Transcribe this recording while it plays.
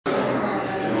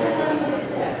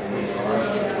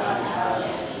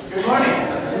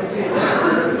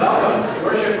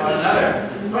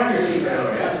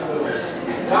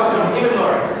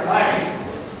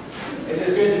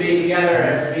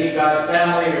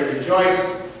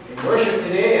rejoice in worship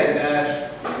today,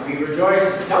 and we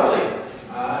rejoice doubly.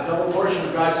 A double portion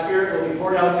of God's Spirit will be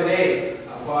poured out today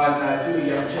upon two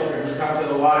young children who come to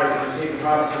the water to receive the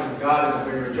promises of God as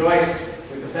we rejoice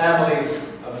with the families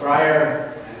of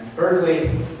Briar and Berkeley.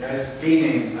 Guys, B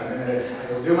names.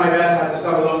 I will do my best not to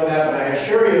stumble over that, but I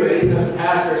assure you that even if the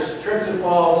pastor trips and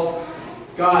falls,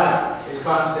 God is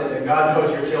constant, and God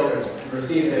knows your children and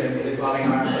receives them into his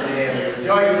loving arms today. And we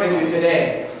rejoice with you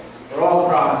today for all the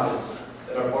promises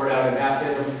that are poured out in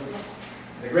baptism.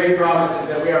 The great promise is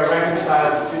that we are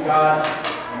reconciled to God,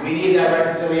 and we need that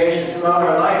reconciliation throughout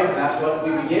our life, and that's what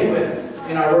we begin with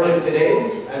in our worship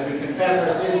today. As we confess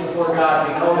our sins before God,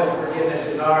 we know that the forgiveness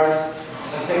is ours.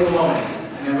 Let's take a moment,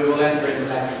 and then we will enter into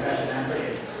that confession and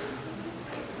forgiveness.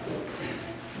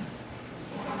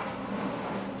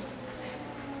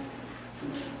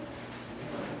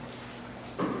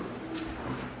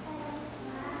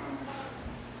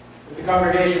 Would the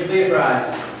congregation please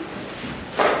rise?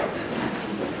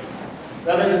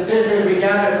 Brothers and sisters, we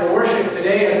gather for worship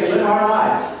today as we live our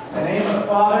lives. In the name of the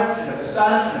Father, and of the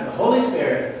Son, and of the Holy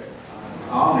Spirit.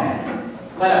 Amen.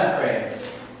 Let us pray.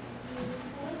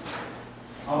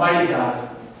 Almighty God,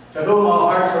 to whom all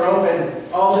hearts are open,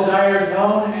 all desires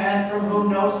known, and from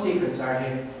whom no secrets are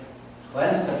hid,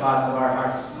 cleanse the thoughts of our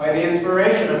hearts by the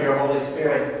inspiration of your Holy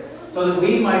Spirit, so that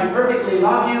we might perfectly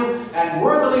love you and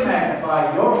worthily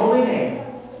magnify your holy name,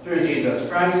 through Jesus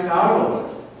Christ our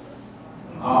Lord.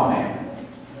 Amen.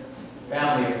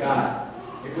 Family of God,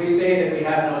 if we say that we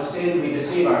have no sin, we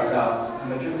deceive ourselves,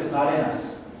 and the truth is not in us.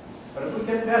 But if we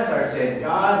confess our sin,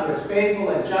 God, who is faithful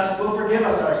and just, will forgive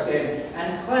us our sin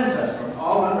and cleanse us from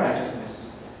all unrighteousness.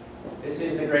 This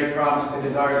is the great promise that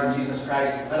is ours in Jesus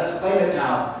Christ. Let us claim it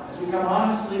now as we come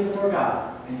honestly before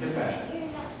God in confession.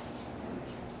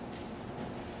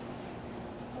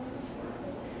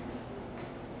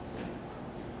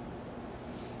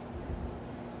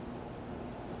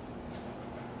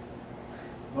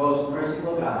 Most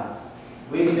merciful God,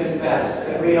 we confess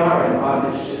that we are in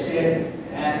bondage to sin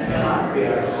and cannot free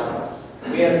ourselves.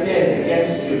 We have sinned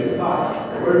against you in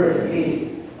thought, word, and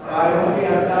deed, by what we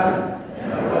have done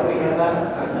and by what we have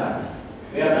left undone.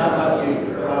 We have not loved you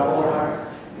with our whole heart.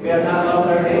 We have not loved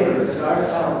our neighbors as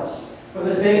ourselves. For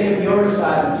the sake of your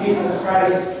Son, Jesus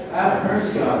Christ, have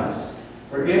mercy on us.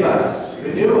 Forgive us,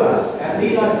 renew us, and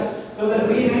lead us, so that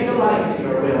we may delight in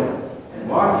your will and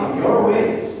walk in your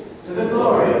ways, to the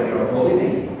glory of your holy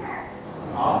name.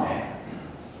 Amen.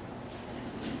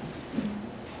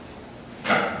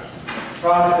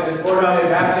 Promise that is poured out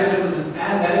in baptism,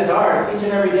 and that is ours each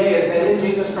and every day, is that in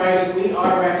Jesus Christ we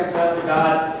are reconciled to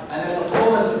God, and that the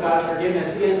fullness of God's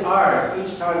forgiveness is ours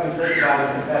each time we turn to God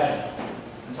in confession.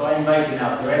 And so I invite you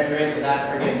now to enter into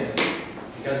that forgiveness,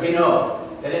 because we know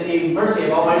that in the mercy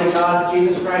of Almighty God,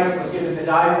 Jesus Christ was given to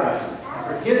die for us. And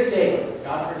for his sake,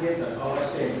 God forgives us all our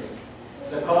sins.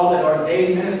 As a called and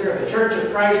ordained minister of the Church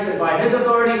of Christ, and by his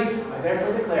authority, I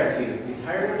therefore declare to you the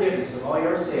entire forgiveness of all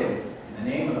your sin, in the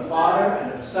name of the Father,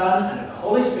 and of the Son, and of the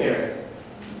Holy Spirit.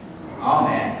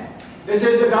 Amen. This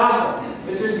is the gospel.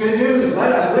 This is good news.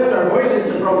 Let us lift our voices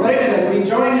to proclaim it as we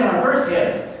join in our first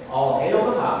hymn, All Hail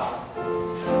the Power.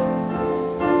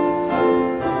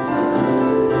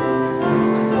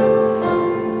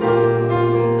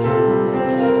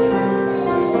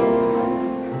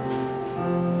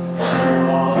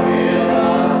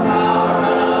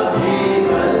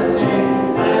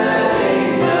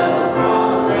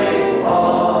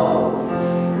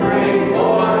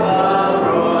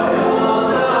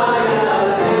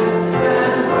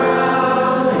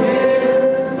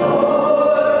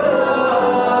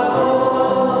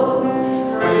 Oh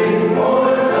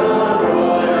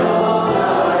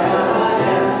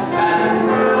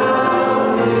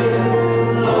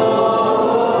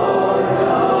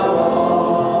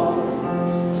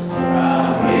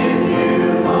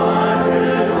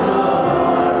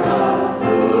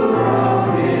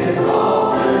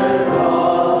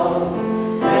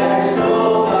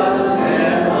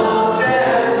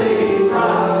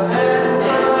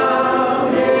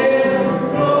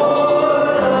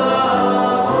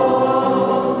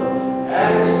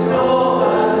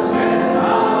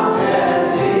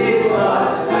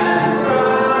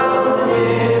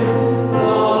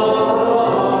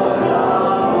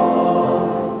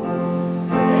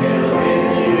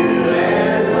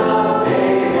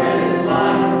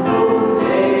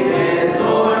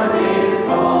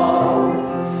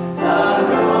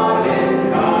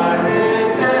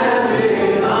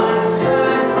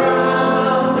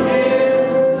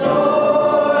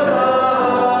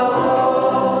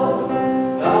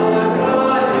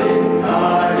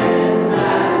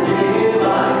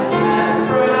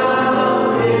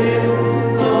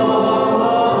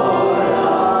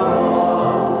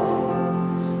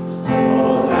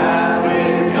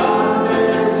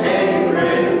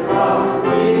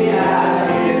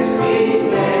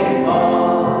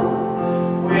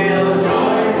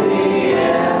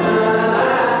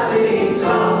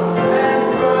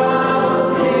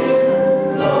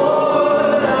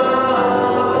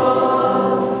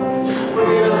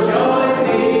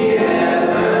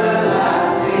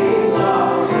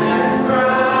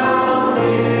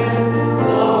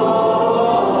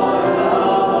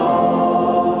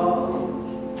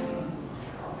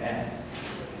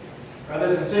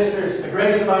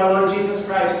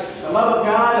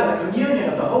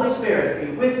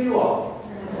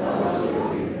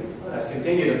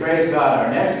continue to praise God.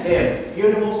 Our next hymn,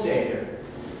 Beautiful Savior.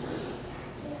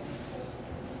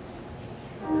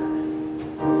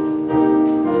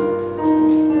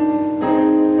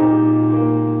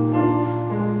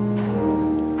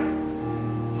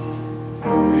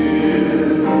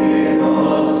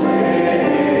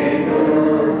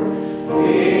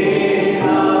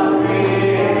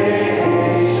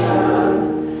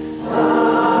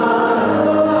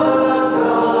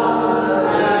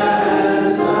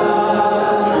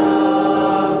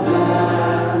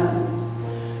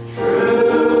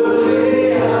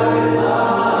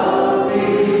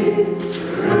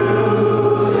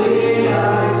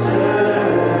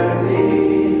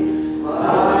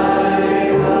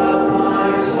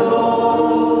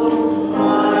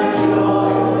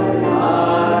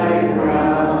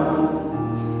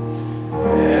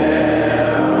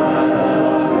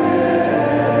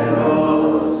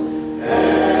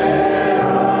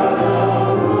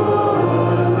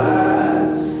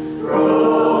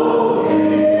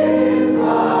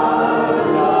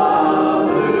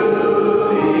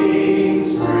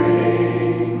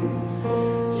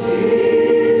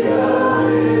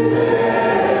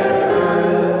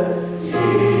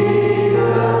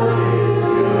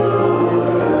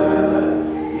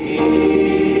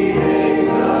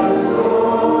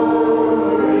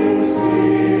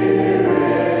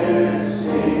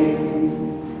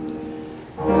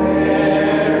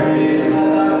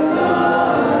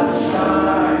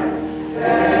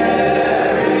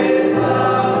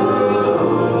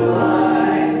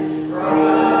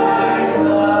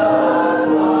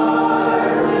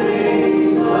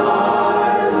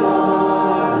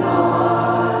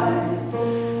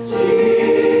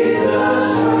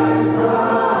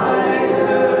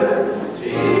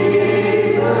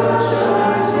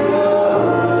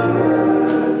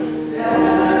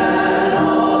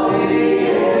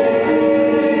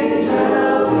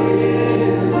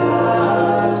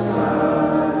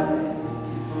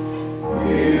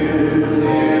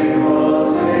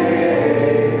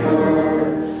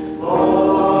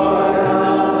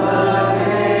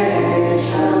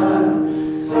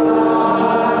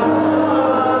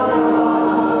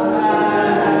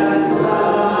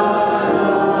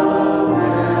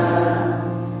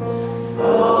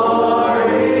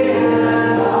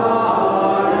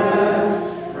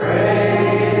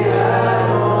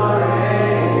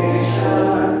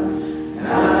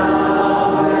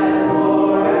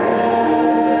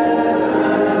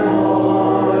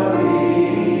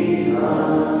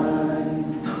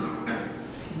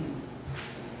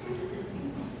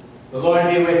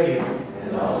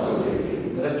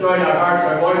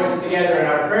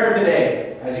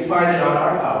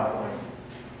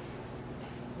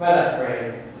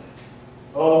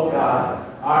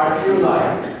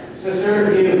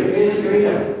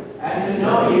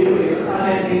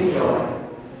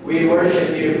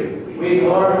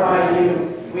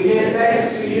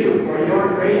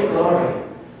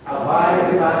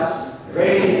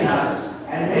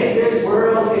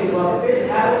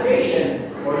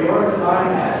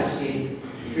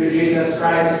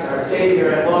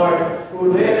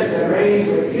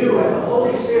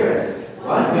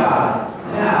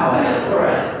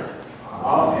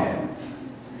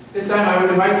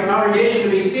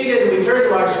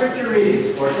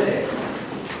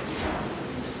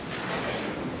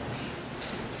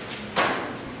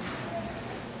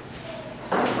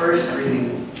 First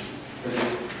reading for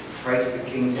this Christ the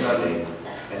King Sunday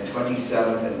and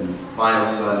 27th and final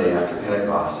Sunday after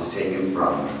Pentecost is taken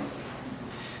from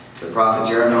the prophet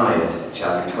Jeremiah,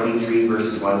 chapter 23,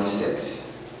 verses 1 to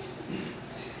 6.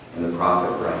 And the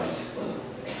prophet writes,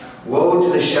 "Woe to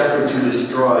the shepherds who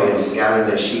destroy and scatter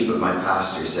the sheep of my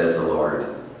pasture, says the Lord.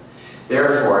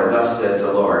 Therefore, thus says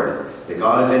the Lord, the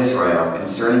God of Israel,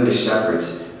 concerning the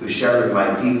shepherds who shepherd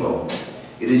my people,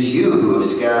 it is you who have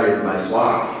scattered my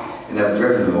flock and have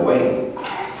driven them away.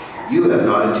 You have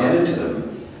not attended to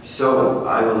them, so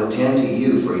I will attend to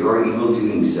you for your evil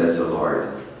doings, says the Lord.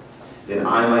 Then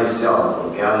I myself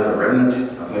will gather the remnant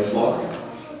of my flock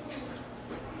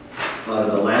out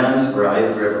of the lands where I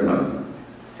have driven them,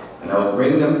 and I will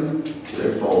bring them to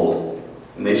their fold,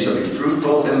 and they shall be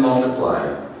fruitful and multiply.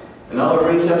 And I will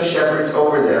raise up shepherds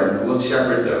over them who will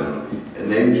shepherd them,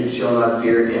 and they shall not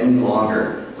fear any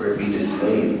longer, or be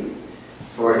dismayed,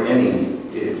 for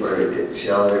it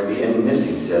shall there be any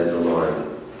missing, says the Lord.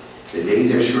 The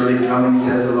days are surely coming,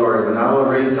 says the Lord, when I will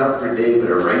raise up for David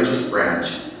a righteous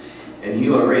branch, and he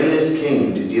will reign as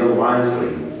king to deal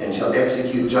wisely, and shall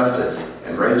execute justice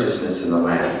and righteousness in the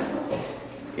land.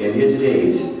 In his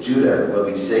days Judah will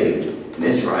be saved, and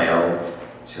Israel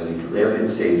shall live in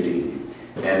safety.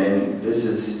 And this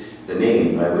is the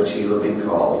name by which he will be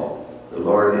called. The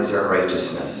Lord is our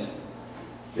righteousness.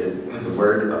 The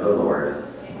word of the Lord.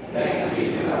 Thanks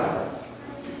be to God.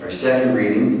 Our second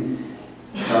reading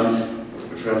comes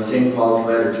from St. Paul's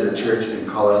letter to the church in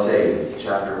Colossae,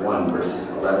 chapter 1,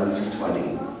 verses 11 through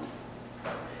 20.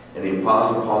 And the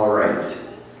Apostle Paul writes,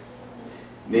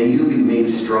 "May you be made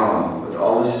strong with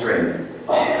all the strength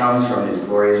that comes from his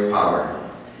glorious power,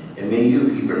 and may you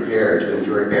be prepared to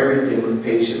endure everything with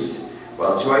patience,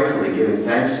 while joyfully giving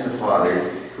thanks to the Father,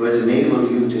 who has enabled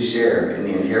you to share in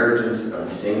the inheritance of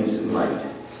the saints in light.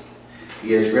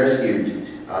 He has rescued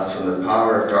us from the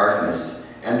power of darkness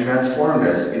and transformed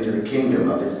us into the kingdom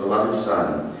of his beloved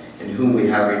Son, in whom we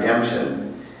have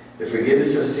redemption, the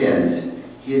forgiveness of sins.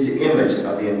 He is the image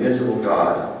of the invisible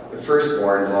God, the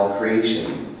firstborn of all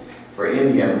creation. For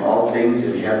in him all things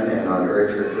in heaven and on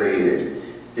earth were created,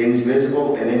 things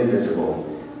visible and invisible,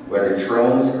 whether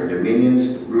thrones or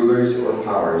dominions, rulers or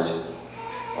powers.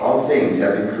 All things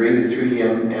have been created through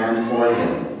him and for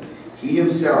him. He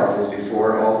himself is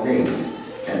before all things,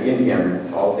 and in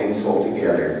him all things hold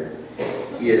together.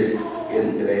 He is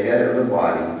in the head of the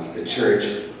body, the church.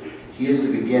 He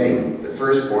is the beginning, the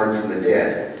firstborn from the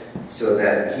dead, so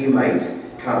that he might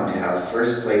come to have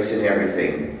first place in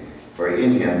everything. For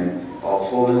in him all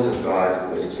fullness of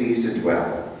God was pleased to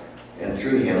dwell, and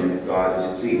through him God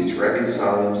was pleased to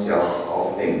reconcile himself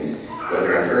all things,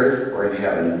 whether on earth or in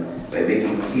heaven, by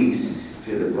making peace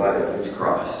through the blood of his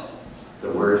cross." The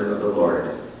word of the Lord.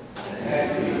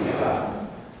 Thanks be to God.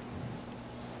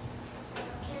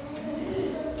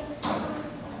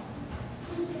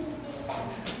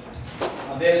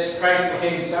 On this Christ the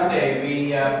King Sunday,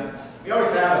 we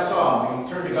always have a song.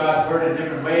 We turn to God's Word in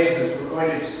different ways as we're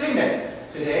going to sing it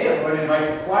today. I'm going to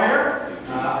invite the choir,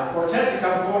 a quartet to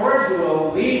come forward who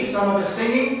will lead some of the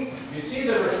singing. You see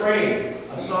the refrain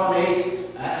of Psalm 8,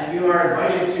 and you are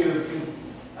invited to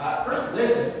first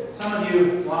listen. Some of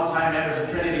you, longtime members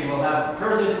of Trinity, will have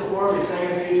heard this before. We've sang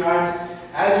it a few times.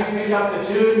 As you pick up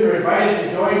the tune, you're invited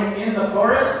to join in the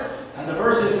chorus, and the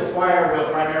verses the choir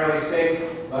will primarily sing.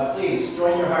 But please,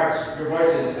 join your hearts, your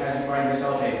voices, as you find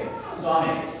yourself able. Psalm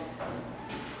 8.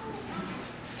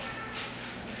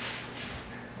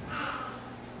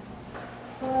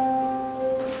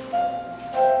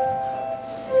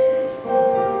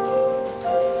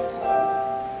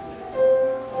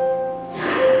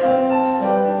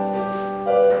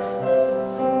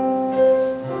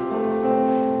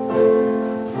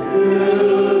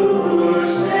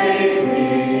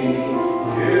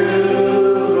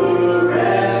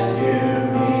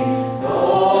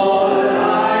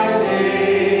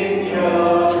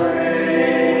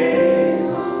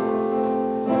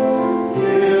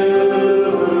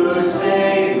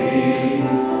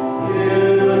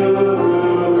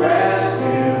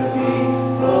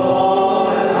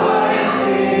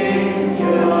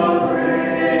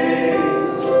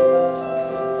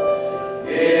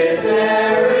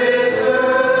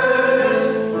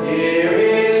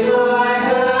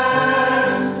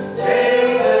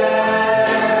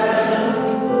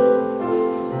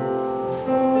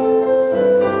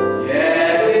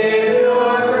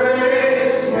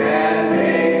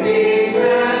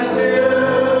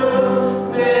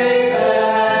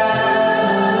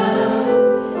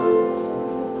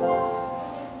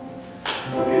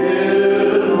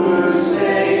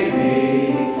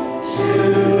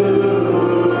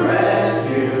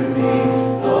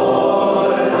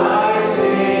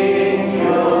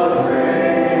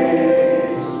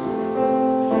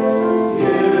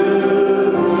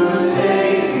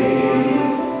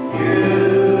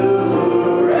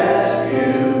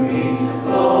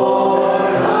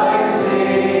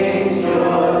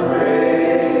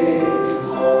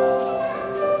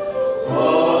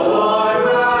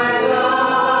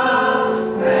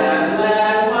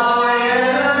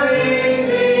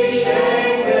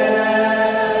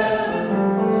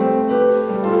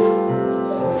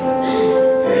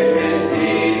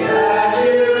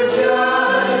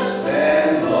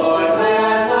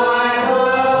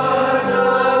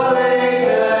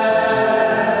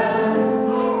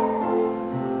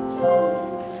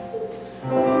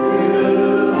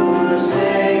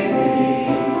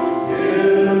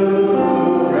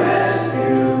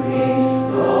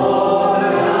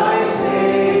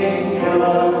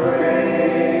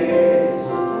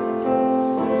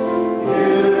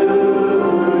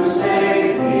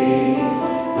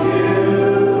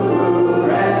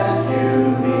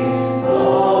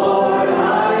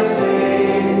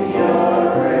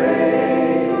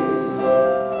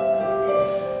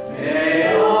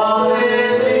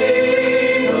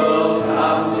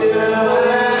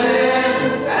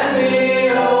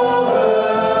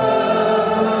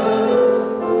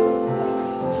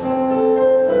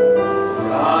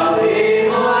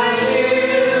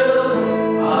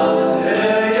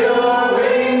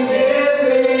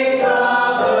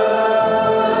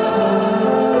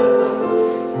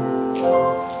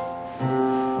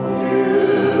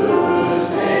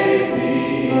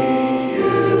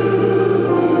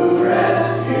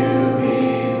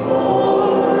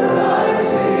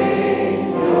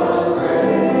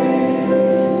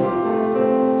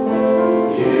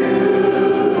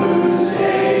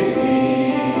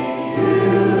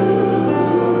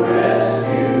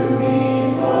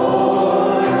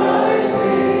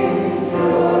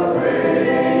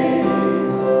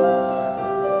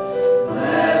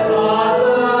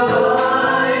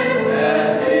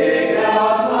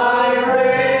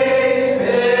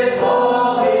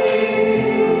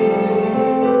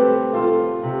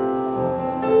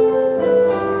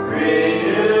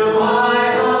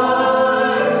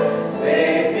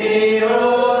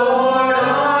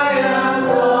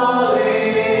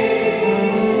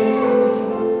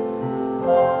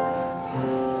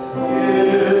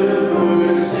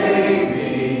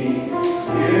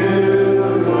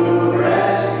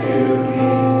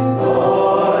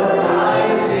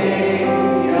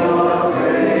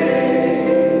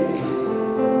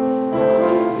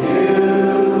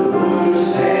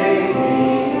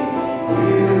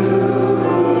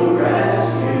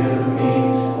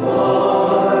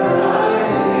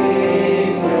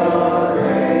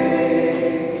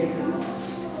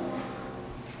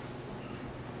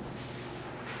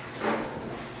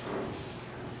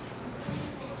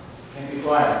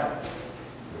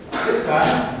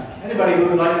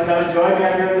 like to come and join me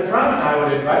up here at the front, I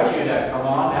would invite you to come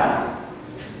on down.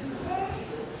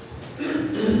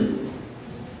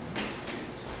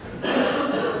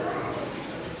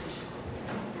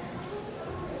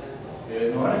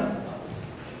 Good morning.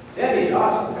 Debbie,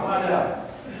 awesome. Come on down.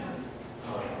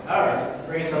 All right.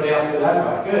 Bring somebody else to. That's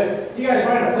fine. Good. You guys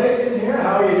find a place in here?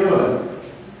 How are you doing?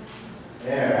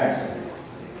 There. Excellent.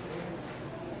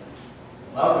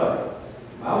 Welcome.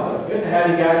 Welcome. Good to have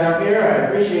you guys up here. I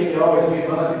appreciate you always being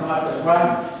willing to come up to the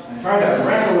front and try to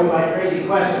wrestle with my crazy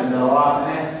questions that I'll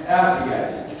often ask you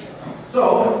guys.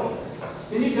 So,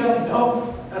 can you tell me?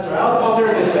 No? That's right. I'll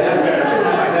turn this way. That's better. I shouldn't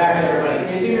have my back to everybody.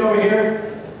 Can you see me over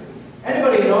here?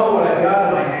 Anybody know what I've got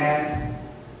in my hand?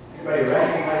 Anybody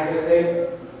recognize this thing?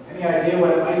 Any idea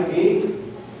what it might be?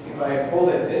 If I hold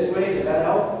it this way, does that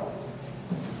help?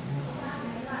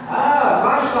 Ah,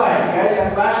 flashlight. You guys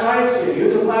have flashlights? You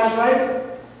use a flashlight?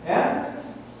 Yeah?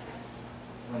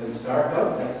 When it's dark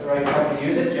out, that's the right time to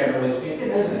use it, generally speaking,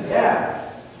 isn't it?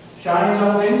 Yeah. Shines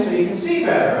on things so you can see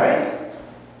better, right?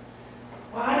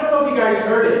 Well, I don't know if you guys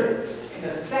heard it. In the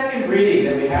second reading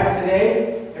that we had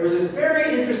today, there was this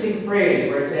very interesting phrase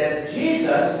where it says,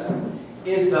 Jesus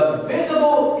is the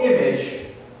visible image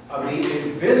of the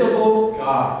invisible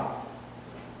God.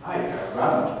 I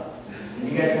caramba.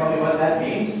 Can you guys tell me what that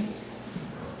means?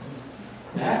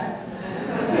 Yeah?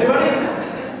 Anybody?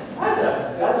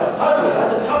 That's a puzzle.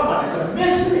 That's a tough one. It's a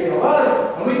mystery. And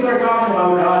when we start talking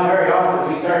about God very often,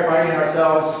 we start finding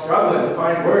ourselves struggling to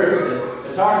find words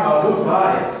to talk about who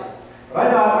God is. But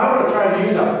I thought I want to try and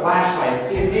use a flashlight and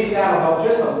see if maybe that'll help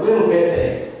just a little bit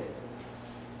today.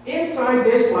 Inside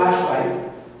this flashlight,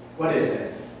 what is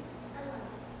it?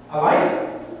 A light?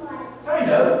 Kind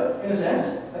of, in a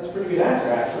sense. That's a pretty good answer,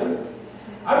 actually.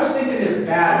 I was thinking there's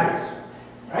batteries,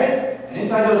 right? And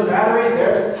inside those batteries,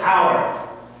 there's power.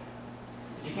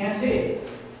 But you can't see it.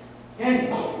 Can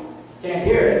you? Can't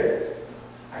hear it.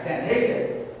 I can't taste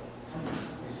it.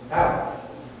 There's power.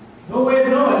 No way of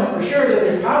knowing for sure that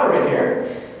there's power in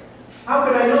here. How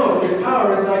could I know if there's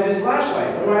power inside this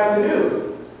flashlight? What do I have to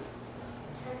do?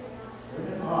 Turn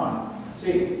it on. Let's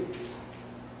see.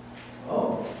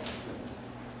 Oh.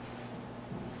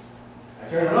 I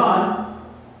turn it on,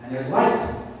 and there's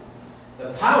light.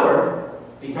 The power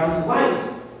becomes light.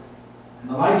 And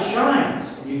the light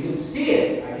shines, and you can see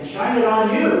it. I can shine it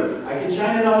on you. I can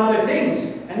shine it on other things.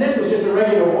 And this was just a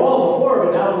regular wall before,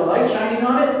 but now with the light shining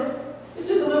on it, it's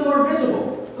just a little more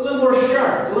visible. It's a little more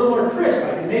sharp. It's a little more crisp.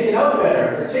 I can make it out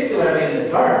better, particularly in the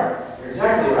dark. You're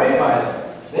exactly right,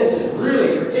 Violet. This is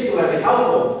really particularly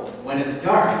helpful when it's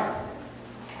dark.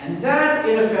 And that,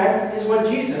 in effect, is what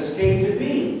Jesus came to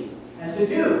be and to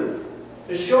do.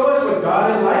 To show us what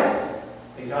God is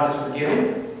like, that God is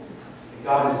forgiving, that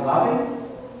God is loving,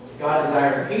 that God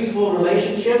desires peaceful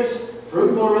relationships,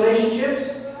 fruitful relationships,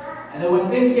 and that when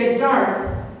things get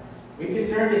dark, we can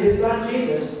turn to His Son,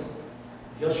 Jesus.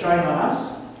 He'll shine on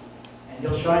us, and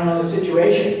He'll shine on the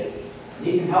situation.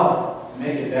 He can help to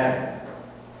make it better.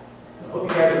 So I hope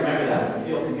you guys remember that. When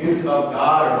you feel confused about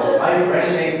God or about life or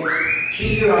anything,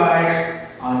 keep your eyes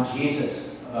on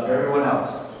Jesus above everyone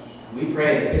else. And we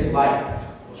pray that His light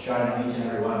will shine on each and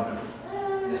every one of you.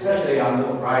 And especially on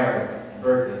little Briar and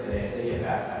Berkeley today as they get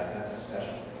baptized. That's a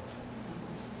special thing.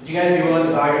 Would you guys be willing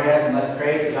to bow your heads and let's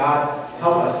pray to God to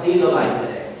help us see the light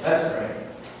today? Let's pray.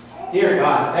 Dear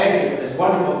God, thank you for this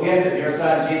wonderful gift of your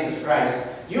Son, Jesus Christ.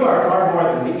 You are far more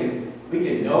than we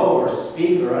can know or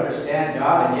speak or understand,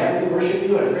 God, and yet we worship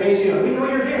you and praise you, and we know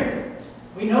you're here.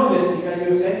 We know this because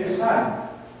you have sent your Son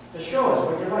to show us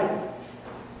what you're like,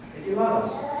 that you love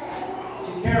us,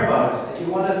 that you care about us, that you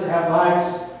want us to have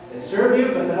lives that serve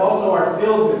you, but that also are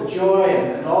filled with joy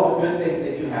and all the good things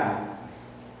that you have.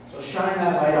 So shine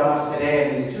that light on us today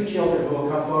and these two children who will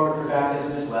come forward for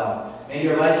baptism as well. May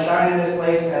your light shine in this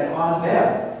place and on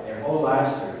them their whole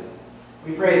lives through.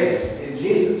 We pray this in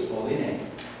Jesus' holy name.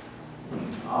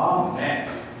 Amen.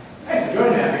 Thanks for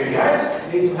joining me up here, you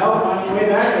guys. Need some help on your way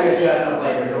back? I guess we got enough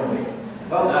light here, don't we?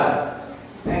 Well done.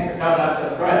 Thanks for coming up to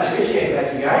the front. Appreciate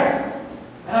that, you guys.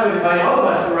 And I would invite all of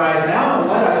us to rise now and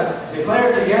let us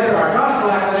declare together our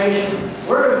gospel acclamation,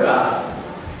 Word of God.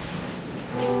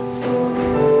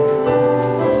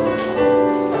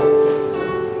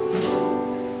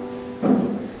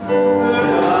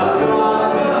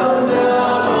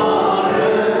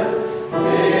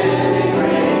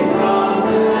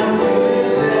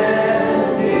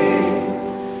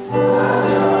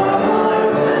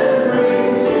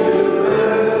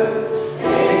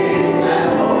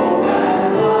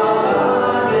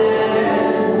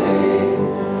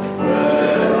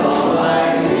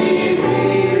 Almighty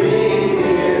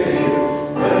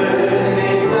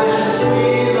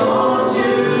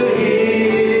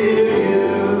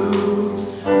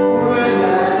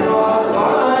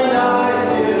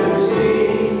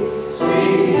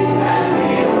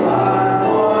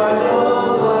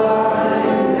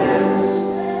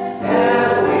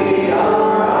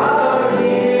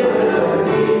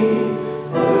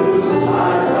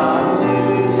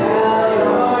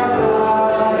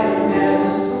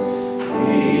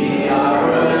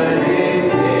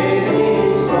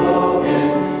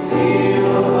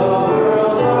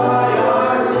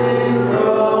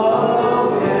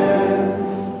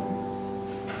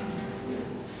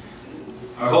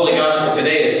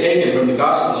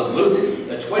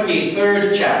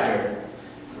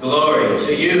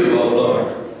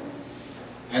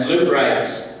And Luke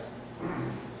writes,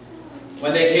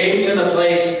 when they came to the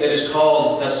place that is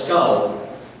called the Skull,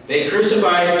 they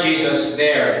crucified Jesus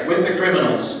there with the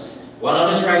criminals, one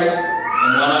on his right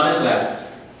and one on his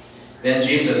left. Then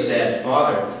Jesus said,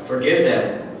 Father, forgive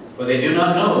them, for they do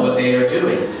not know what they are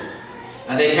doing.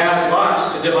 And they cast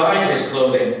lots to divide his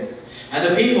clothing. And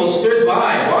the people stood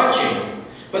by, watching.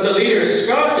 But the leaders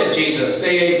scoffed at Jesus,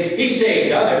 saying, He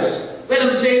saved others. Let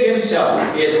him save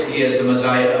himself. He is the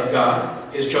Messiah of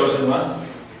God, his chosen one.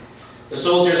 The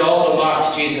soldiers also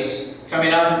mocked Jesus,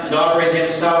 coming up and offering him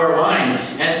sour wine,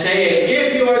 and saying,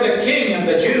 If you are the king of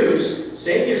the Jews,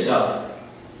 save yourself.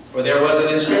 For there was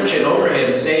an inscription over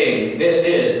him saying, This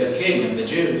is the king of the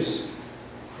Jews.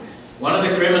 One of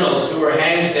the criminals who were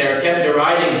hanged there kept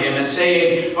deriding him and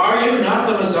saying, Are you not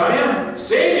the Messiah?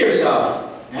 Save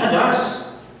yourself and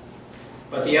us.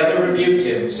 But the other rebuked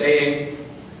him, saying,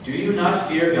 Do you not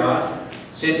fear God,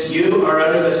 since you are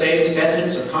under the same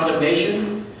sentence of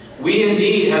condemnation? We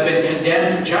indeed have been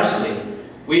condemned justly.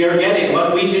 We are getting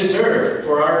what we deserve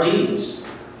for our deeds.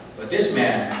 But this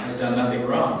man has done nothing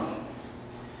wrong.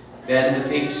 Then the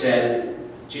thief said,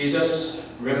 Jesus,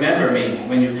 remember me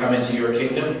when you come into your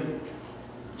kingdom.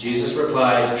 Jesus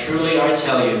replied, Truly I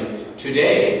tell you,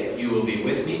 today you will be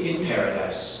with me in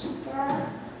paradise.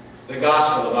 The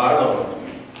Gospel of our Lord.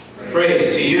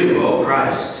 Praise to you, O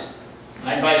Christ.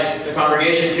 I invite the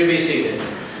congregation to be seated.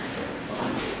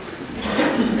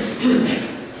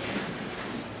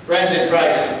 Friends in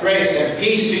Christ, grace and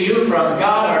peace to you from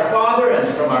God our Father and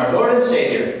from our Lord and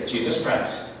Savior, Jesus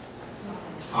Christ.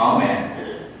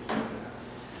 Amen.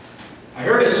 I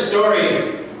heard a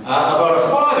story about a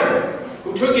father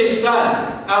who took his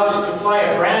son out to fly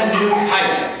a brand new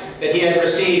kite that he had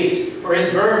received for his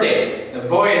birthday. The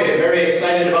boy had been very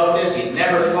excited about this. He'd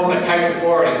never flown a kite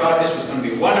before, and he thought this was going to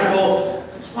be wonderful.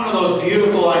 It's one of those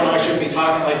beautiful, I know I shouldn't be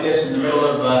talking like this in the middle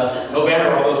of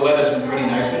November, although the weather's been pretty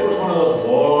nice, but it was one of those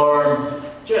warm,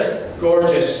 just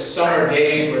gorgeous summer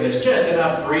days where there's just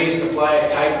enough breeze to fly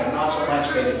a kite, but not so much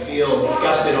that you feel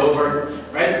gusted over,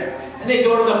 right? And they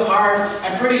go to the park,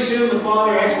 and pretty soon the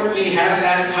father expertly has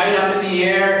that kite up in the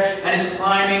air, and it's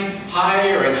climbing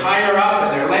higher and higher up,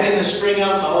 and they're letting the string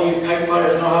up. All you kite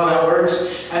flyers know how that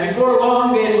works. And before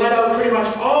long, they had let out pretty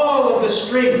much all of the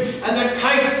string, and the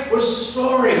kite was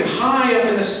soaring high up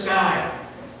in the sky.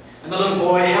 And the little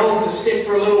boy held the stick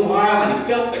for a little while, and he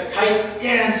felt the kite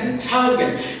dance and tug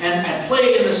and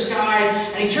play in the sky.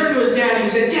 And he turned to his dad, and he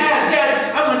said,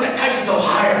 Dad, I want that kite to go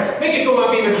higher. Make it go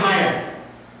up even higher.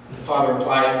 The father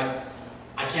replied,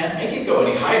 I can't make it go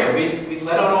any higher. We've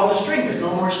let out all the string. There's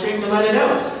no more string to let it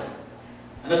out.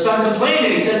 And the son complained,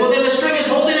 and he said, Well, then the string is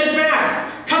holding it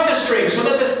back. Cut the string so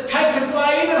that the kite can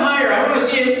fly even higher. I want to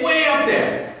see it way up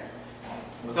there.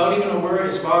 Without even a word,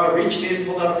 his father reached in,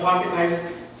 pulled out a pocket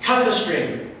knife, cut the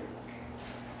string.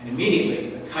 And immediately,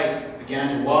 the kite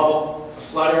began to wobble, to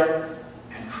flutter,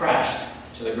 and crashed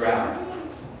to the ground.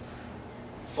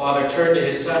 The father turned to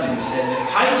his son, and he said, The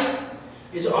kite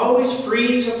is always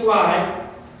free to fly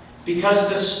because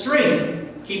the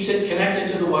string keeps it connected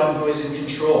to the one who is in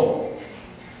control.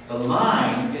 The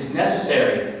line is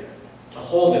necessary to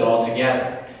hold it all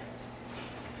together.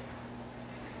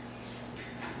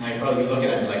 Now you're probably looking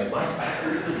at me like, what?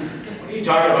 What are you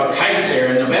talking about kites here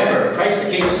in November, Christ the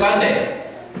King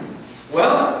Sunday?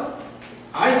 Well,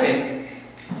 I think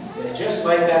that just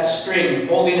like that string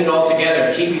holding it all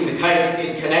together, keeping the kite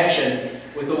in connection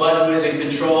with the one who is in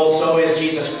control, so is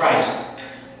Jesus Christ,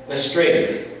 the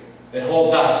string that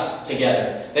holds us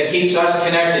together, that keeps us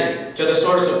connected to the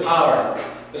source of power,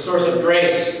 the source of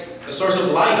grace, the source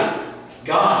of life,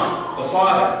 God, the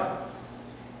Father.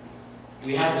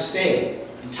 We have to stay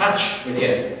in touch with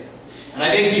Him. And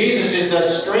I think Jesus is the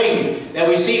string that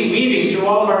we see weaving through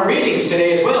all of our readings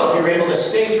today as well, if you're able to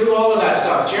stay through all of that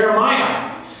stuff.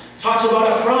 Jeremiah talks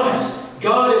about a promise.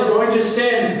 God is going to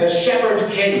send the shepherd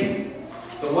king,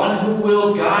 the one who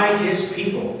will guide his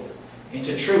people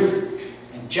into truth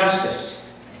and justice,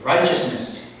 and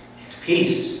righteousness, and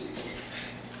peace,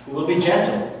 who will be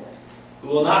gentle, who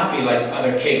will not be like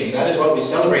other kings. That is what we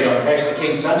celebrate on Christ the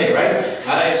King Sunday, right?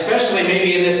 Especially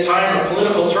maybe in this time of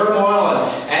political turmoil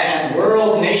and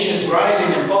world nations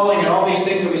rising and falling and all these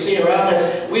things that we see around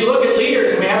us. We look at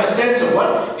leaders and we have a sense of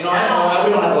what, we don't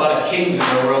have a lot of kings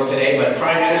in the world today, but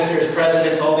prime ministers,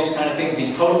 presidents, all these kind of things,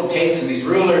 these potentates and these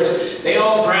rulers, they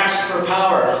all grasp for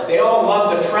power. They all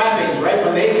love the trappings, right?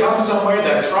 When they come somewhere,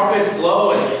 the trumpets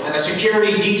blow and the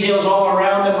security details all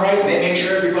around them, right? And they make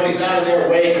sure everybody's out of their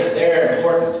way because they're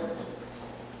important.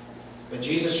 But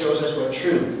Jesus shows us what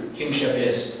true kingship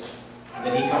is,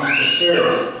 that He comes to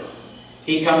serve.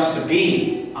 He comes to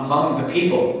be among the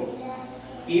people.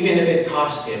 even if it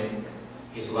cost him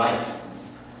his life.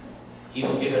 He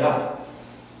will give it up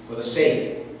for the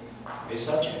sake of his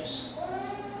subjects.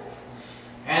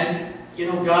 And, you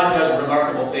know, God does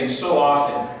remarkable things so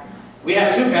often. We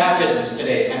have 2 baptisms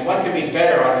today, and what could be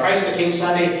better on Christ the King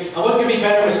Sunday, and what could be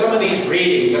better with some of these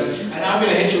readings? And I'm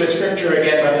going to hit you with scripture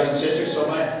again, brothers and sisters, so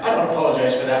I don't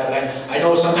apologize for that, but I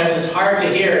know sometimes it's hard to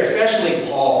hear, especially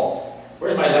Paul.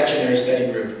 Where's my lectionary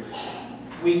study group?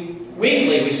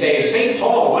 Weekly we say, St.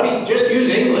 Paul, why don't you just use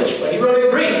English? But he wrote in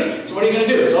Greek, so what are you going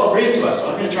to do? It's all Greek to us, so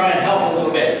I'm going to try and help a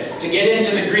little bit to get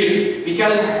into the Greek,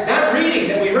 because that reading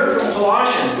that we heard from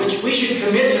Colossians, which we should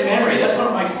commit to memory, that's one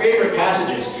of my favorite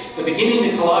passages. The beginning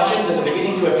to Colossians and the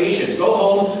beginning to Ephesians. Go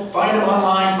home, find them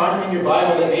online, find them in your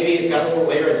Bible that maybe it's got a little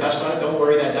layer of dust on it. Don't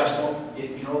worry, that dust won't,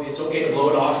 it's okay to blow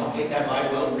it off and take that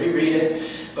Bible out and reread it.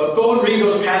 But go and read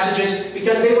those passages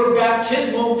because they were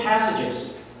baptismal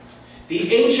passages.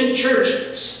 The ancient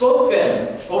church spoke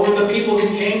them over the people who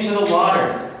came to the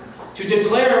water to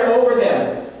declare over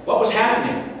them what was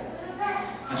happening.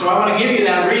 And so I want to give you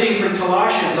that reading from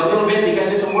Colossians a little bit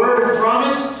because it's a word of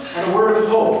promise and a word of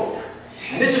hope.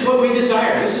 And this is what we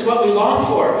desire. This is what we long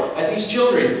for as these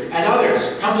children and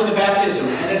others come to the baptism.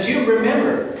 And as you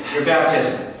remember your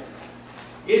baptism,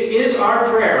 it is our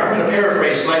prayer, I'm going to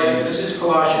paraphrase slightly, but this is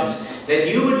Colossians,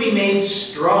 that you would be made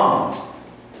strong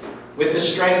with the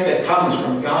strength that comes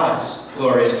from God's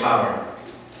glorious power.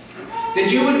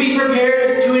 That you would be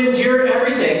prepared to endure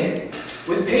everything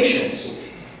with patience,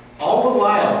 all the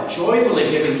while joyfully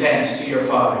giving thanks to your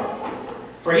Father.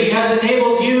 For he has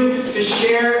enabled you to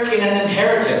share in an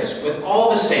inheritance with all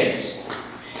the saints.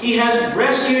 He has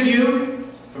rescued you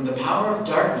from the power of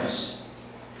darkness,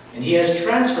 and he has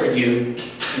transferred you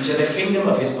into the kingdom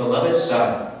of his beloved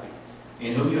Son,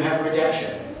 in whom you have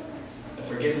redemption, the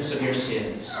forgiveness of your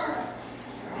sins.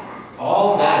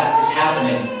 All that is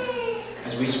happening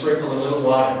as we sprinkle a little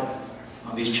water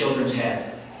on these children's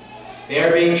head. They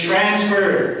are being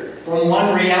transferred from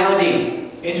one reality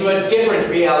into a different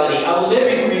reality, a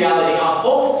living reality, a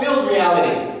hope-filled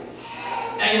reality.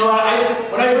 Now, you know,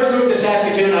 when I first moved to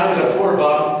Saskatoon, I was a poor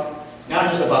bum. Now I'm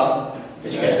just a bum,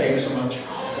 because you guys pay me so much.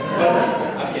 But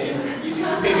I'm kidding. You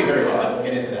pay me very well. I won't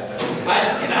get into that. But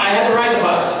I had to ride the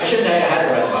bus. I shouldn't say I had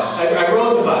to ride the bus. I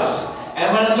rode the bus.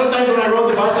 And sometimes when I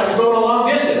rode the bus, I was going a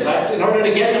long distance. In order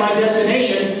to get to my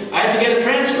destination, I had to get a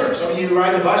transfer. Some of you who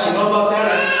ride the bus, you know about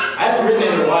that. I haven't ridden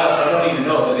it in a while, so I don't even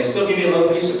know. But they still give you a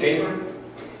little piece of paper.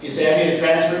 You say, I need a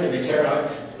transfer, do they tear it out?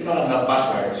 We don't have enough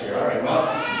bus riders here. All right, well,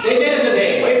 they did it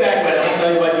today, way back when, I won't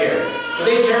tell you what year. But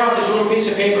they tear off this little piece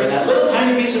of paper, and that little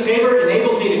tiny piece of paper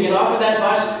enabled me to get off of that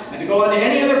bus and to go onto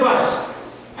any other bus.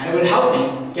 And it would help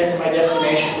me get to my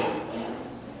destination.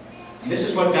 And this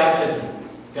is what baptism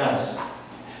does,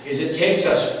 is it takes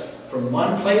us from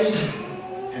one place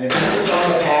and it puts us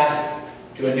on the path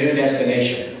to a new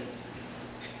destination.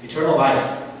 Eternal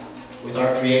life with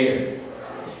our Creator.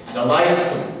 And a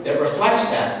life that reflects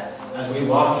that as we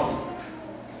walk it.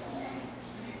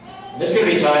 There's going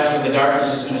to be times when the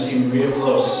darkness is going to seem real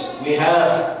close. We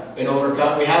have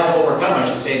overcome, I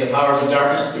should say, the powers of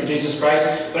darkness through Jesus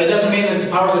Christ, but it doesn't mean that the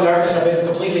powers of darkness have been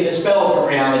completely dispelled from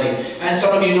reality. And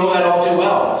some of you know that all too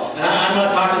well. And I'm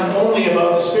not talking only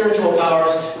about the spiritual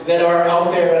powers that are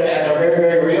out there and are very,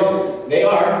 very real. They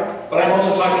are. But I'm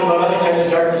also talking about other types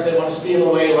of darkness that want to steal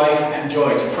away life and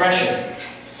joy. Depression,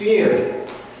 fear,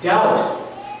 doubt,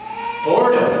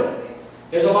 boredom.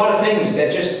 There's a lot of things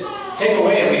that just take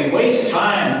away, and we waste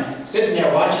time sitting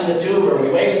there watching the tube, or we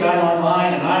waste time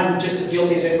online, and I'm just as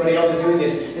guilty as anybody else of doing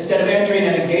this, instead of entering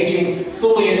and engaging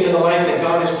fully into the life that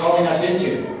God is calling us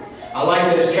into. A life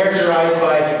that is characterized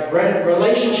by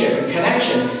relationship and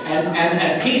connection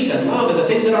and peace and love and the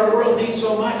things that our world needs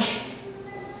so much.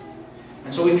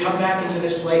 And so we come back into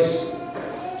this place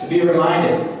to be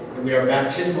reminded that we are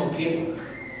baptismal people,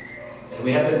 that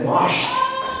we have been washed,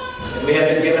 that we have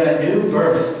been given a new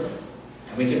birth,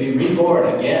 and we can be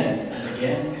reborn again and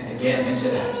again and again into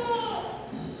that.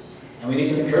 And we need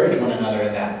to encourage one another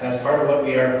in that. That's part of what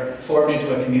we are formed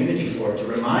into a community for, to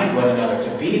remind one another,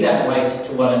 to be that light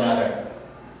to one another.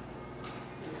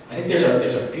 I think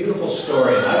there's a beautiful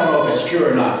story, and I don't know if it's true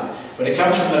or not, but it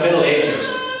comes from the Middle Ages,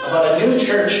 about a new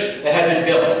church that had been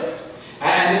built.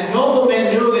 And this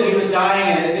nobleman knew that he was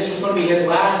dying, and this was going to be his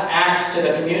last act to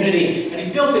the community. And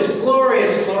he built this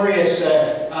glorious, glorious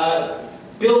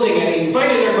building, and he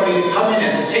invited everybody to come in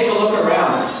and to take a look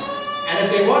around. And as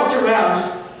they walked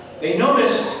around, they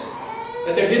noticed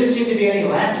that there didn't seem to be any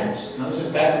lanterns. Now, this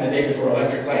is back in the day before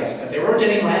electric lights, but there weren't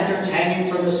any lanterns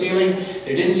hanging from the ceiling.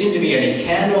 There didn't seem to be any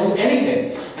candles,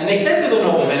 anything. And they said to the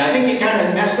nobleman, I think you kind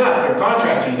of messed up. Your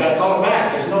contractor, you got to call him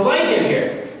back. There's no light in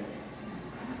here.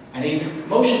 And he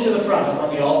motioned to the front up on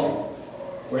the altar,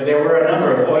 where there were a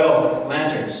number of oil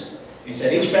lanterns. He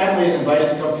said, each family is invited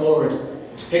to come forward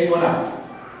to pick one up.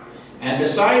 And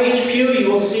beside each pew you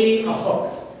will see a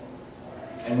hook.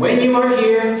 And when you are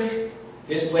here,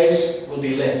 this place will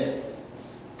be lit.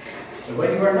 But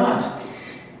when you are not,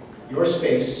 your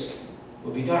space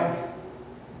will be dark.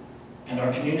 And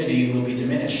our community will be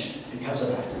diminished because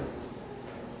of that.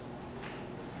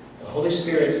 The Holy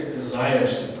Spirit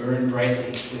desires to burn brightly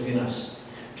within us,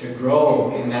 to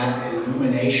grow in that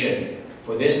illumination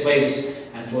for this place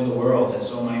and for the world. And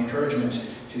so my encouragement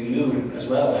to you as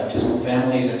well, baptismal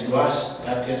families, and to us,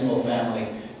 baptismal family,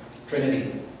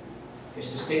 Trinity, is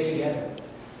to stay together,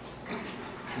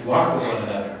 to walk with one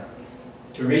another,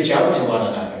 to reach out to one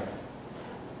another.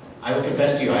 I will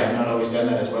confess to you, I have not always done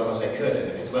that as well as I could, and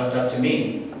if it's left up to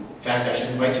me, in fact, I should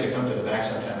invite you to come to the back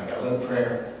sometime. I got a little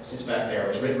prayer that sits back there. It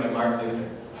was written by Martin Luther.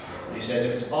 And he says,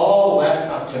 if it's all left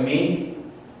up to me,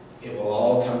 it will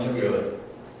all come to ruin.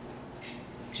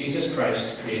 Jesus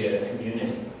Christ created a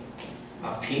community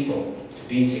of people to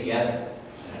be together.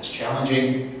 And that's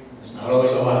challenging. It's not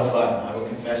always a lot of fun. I will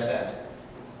confess that.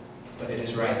 But it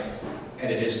is right.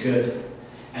 And it is good.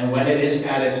 And when it is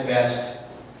at its best,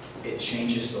 it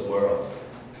changes the world.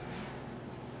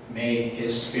 May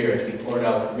His Spirit be poured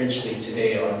out richly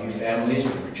today on you families.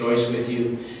 We rejoice with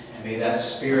you. And may that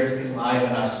Spirit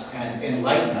enliven us and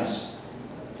enlighten us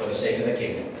for the sake of the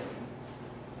kingdom.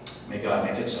 May God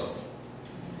make it so.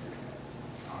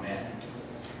 Amen.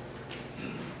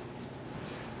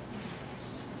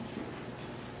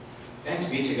 Thanks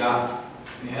be to God.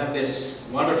 We have this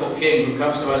wonderful King who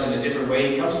comes to us in a different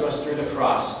way. He comes to us through the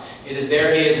cross. It is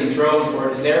there He is enthroned, for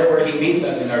it is there where He meets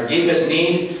us in our deepest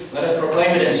need. Let us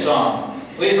proclaim it in song.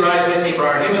 Please rise with me for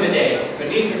our hymn of the day,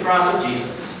 Beneath the Cross of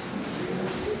Jesus.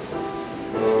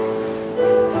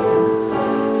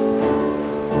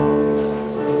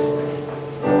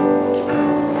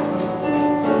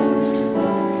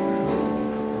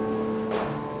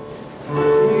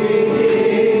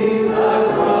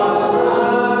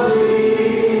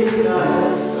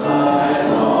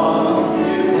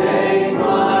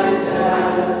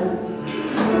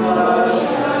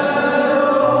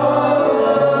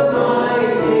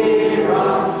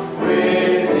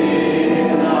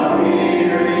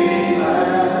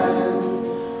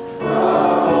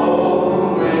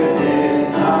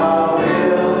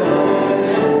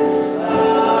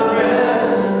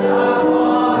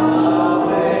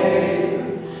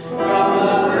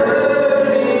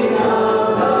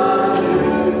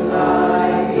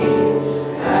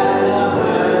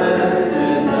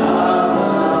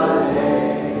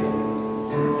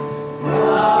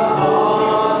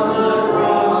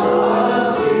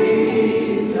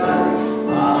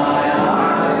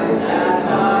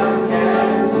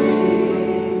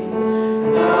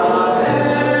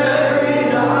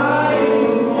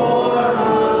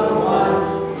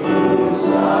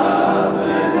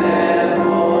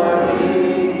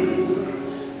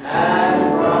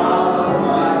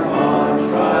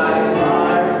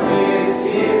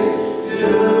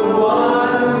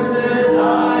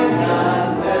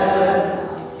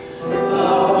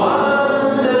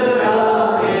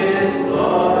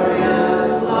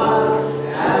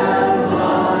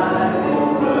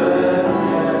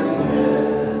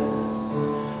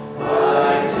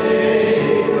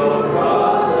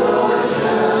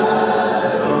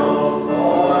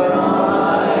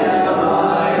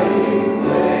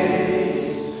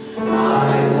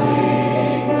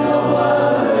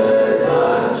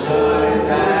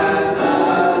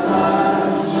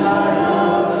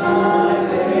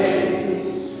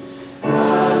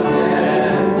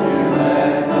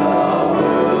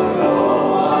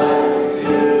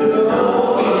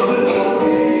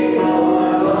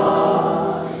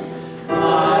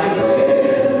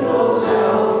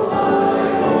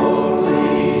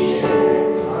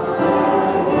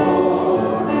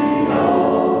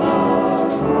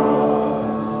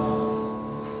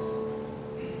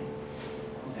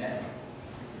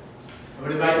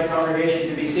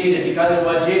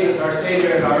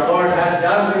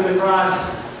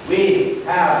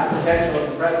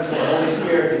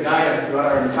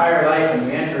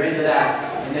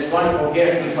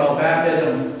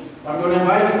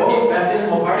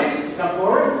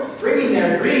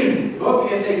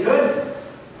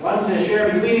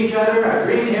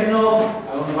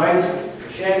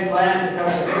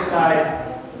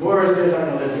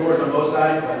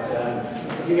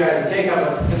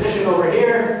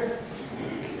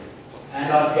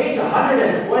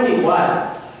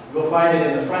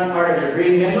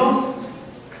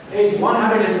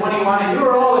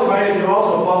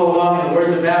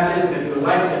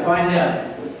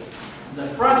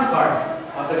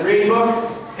 the reading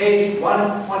book, page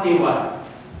 121.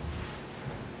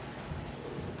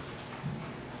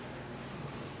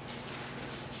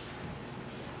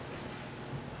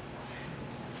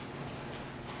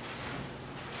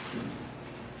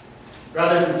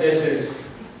 Brothers and sisters,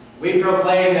 we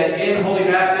proclaim that in holy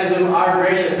baptism our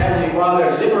gracious Heavenly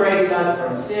Father liberates us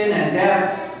from sin and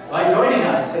death by joining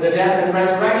us to the death and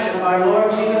resurrection of our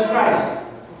Lord Jesus Christ.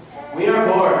 We are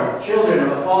born children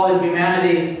of a fallen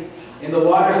humanity. In the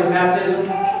waters of baptism,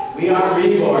 we are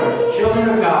reborn children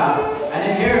of God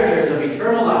and inheritors of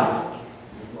eternal life.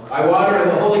 By water and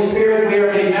the Holy Spirit, we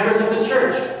are made members of the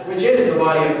church, which is the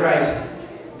body of Christ.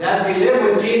 And as we live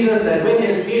with Jesus and with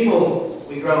his people,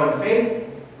 we grow in faith,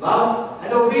 love,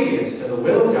 and obedience to the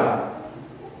will of God.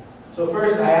 So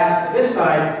first I ask this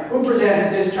side, who presents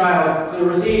this child to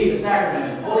receive the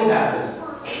sacrament of holy baptism?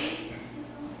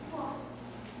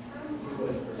 Who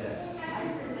would present? I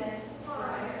present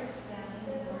Briar standing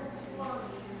in order to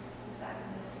receive the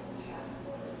sacrament of holy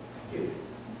baptism. Thank you.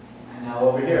 And now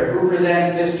over here, who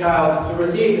presents this child to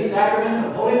receive the sacrament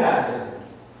of holy baptism?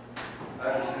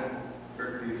 I present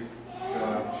Berkeley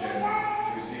John Chen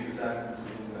to receive the sacrament of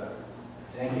holy baptism.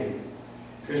 Thank you.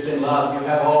 Christian love, you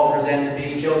have all presented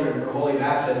these children for holy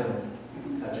baptism.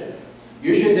 Touch it.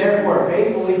 You should therefore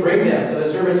faithfully bring them to the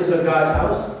services of God's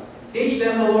house. Teach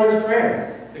them the Lord's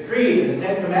Prayer, the Creed, and the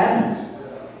Ten Commandments.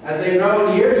 As they grow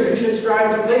in years, you should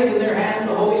strive to place in their hands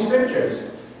the Holy Scriptures.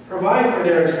 Provide for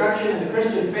their instruction in the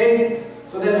Christian faith,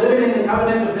 so that living in the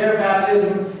covenant of their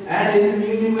baptism and in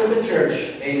communion with the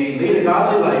church, they may lead a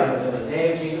godly life until the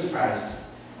day of Jesus Christ.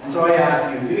 And so I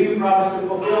ask you, do you promise to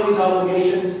fulfill these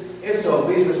obligations? If so,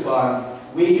 please respond,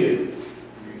 we do.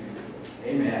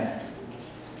 Amen.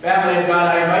 Family of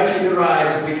God, I invite you to rise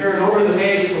as we turn over the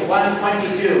page to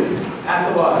 122 at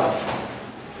the bottom.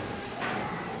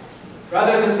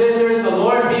 Brothers and sisters, the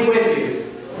Lord be with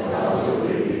you. And also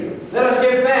with you. Let us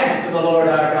give thanks to the Lord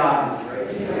our God.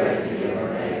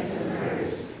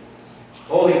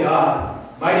 Holy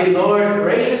God, mighty Lord,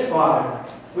 gracious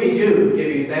Father, we do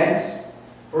give you thanks.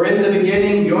 For in the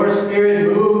beginning your Spirit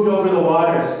moved over the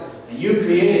waters, and you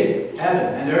created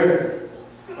heaven and earth.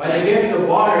 By the gift of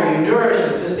water you nourish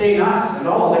and sustain us and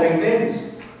all living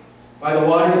things. By the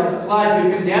waters of the flood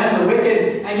you condemned the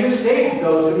wicked, and you saved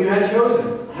those whom you had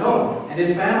chosen, Noah and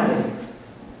his family.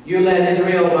 You led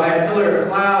Israel by a pillar of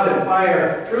cloud and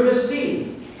fire through the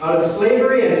sea, out of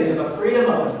slavery and into the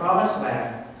freedom of the promised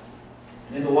land.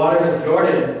 And in the waters of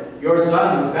Jordan your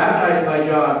Son was baptized by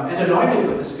John and anointed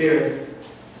with the Spirit.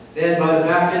 Then by the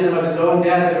baptism of his own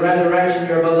death and resurrection,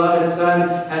 your beloved Son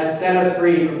has set us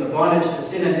free from the bondage to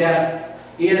sin and death.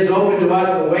 He has opened to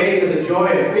us the way to the joy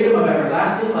and freedom of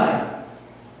everlasting life.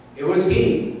 It was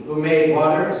he who made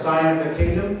water a sign of the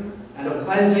kingdom and of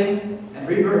cleansing and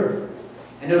rebirth.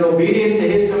 And in obedience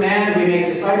to his command, we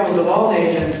make disciples of all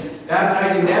nations,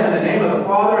 baptizing them in the name of the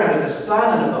Father and of the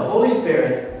Son and of the Holy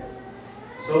Spirit.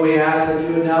 So we ask that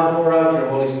you would now pour out your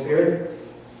Holy Spirit,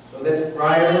 so that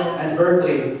Briar and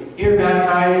Berkeley, here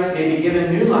baptized, may be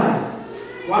given new life.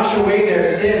 Wash away their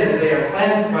sin as they are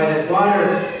cleansed by this water,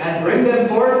 and bring them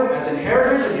forth as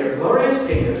inheritors of your glorious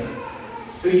kingdom.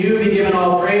 To you be given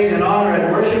all praise and honor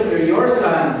and worship through your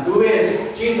Son, who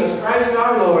is Jesus Christ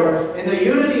our Lord, in the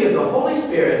unity of the Holy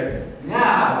Spirit,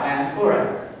 now and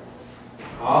forever.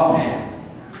 Amen.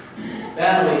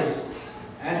 Families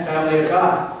and family of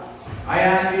God, I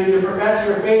ask you to profess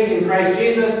your faith in Christ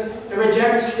Jesus, to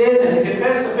reject sin, and to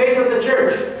confess the faith of the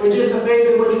church, which is the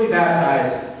faith in which we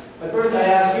baptize. But first I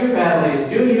ask you, families,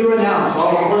 do you renounce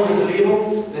all the forces of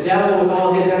evil, the devil with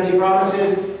all his empty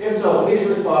promises? If so, please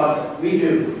respond, we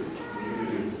do.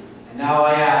 And now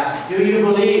I ask, do you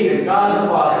believe in God the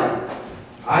Father?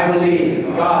 I believe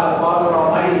in God the Father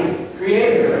Almighty,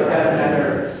 creator of heaven and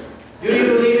earth. Do you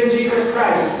believe in Jesus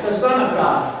Christ, the Son of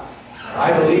God?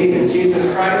 I believe in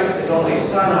Jesus Christ, his only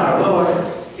Son, our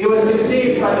Lord. He was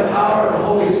conceived by the power of the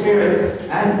Holy Spirit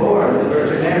and born of the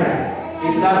Virgin Mary.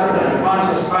 He suffered under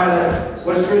Pontius Pilate,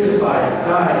 was crucified,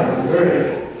 died, and was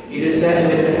buried. He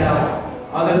descended into hell.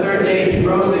 On the third day he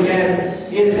rose again.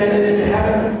 He ascended into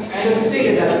heaven and is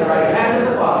seated at the right hand of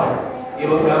the Father. He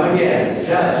will come again to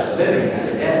judge the living and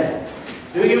the dead.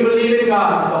 Do you believe in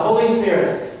God, the Holy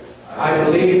Spirit? I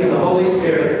believe in the Holy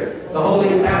Spirit, the Holy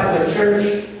Catholic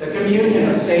Church, the communion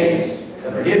of saints,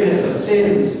 the forgiveness of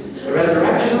sins, the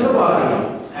resurrection of the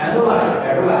body, and the life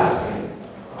everlasting.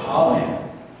 Amen.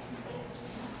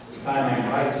 This time I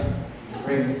invite you to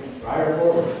bring Briar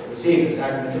forward to receive the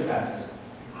sacrament of baptism.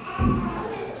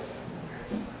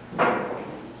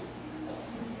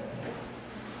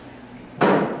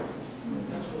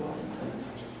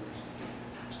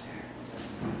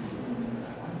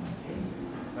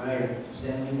 Briar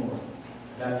Stanley Moore.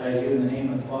 I baptize you in the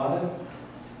name of the Father,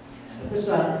 and of the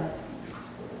Son,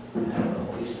 and of the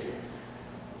Holy Spirit.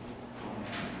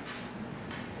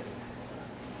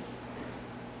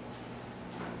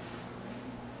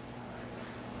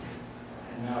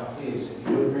 And now, please, if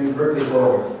you would bring Berkeley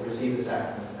forward to receive the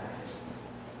sacrament of baptism.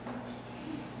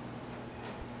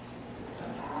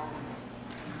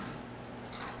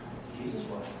 Jesus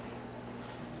was.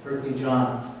 Berkeley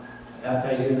John, I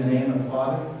baptize you in the name of the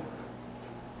Father,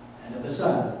 and of the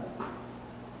Son,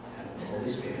 and of the Holy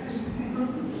Spirit.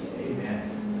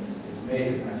 Amen. It's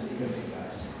amazing when I see you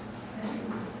guys.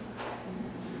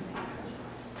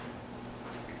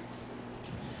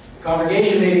 The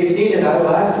congregation may be seated. I will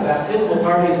ask the baptismal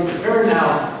parties to turn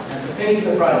now and to face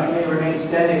the front. You may remain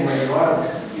standing where you are.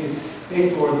 Please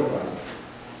face toward the front.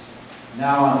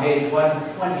 Now on page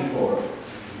 124.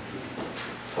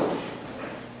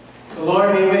 The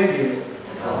Lord be with you.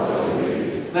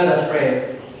 Let us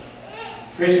pray.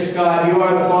 Gracious God, you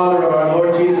are the Father of our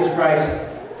Lord Jesus Christ.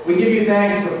 We give you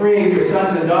thanks for freeing your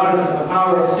sons and daughters from the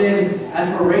power of sin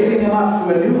and for raising them up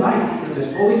to a new life through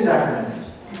this holy sacrament.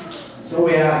 And so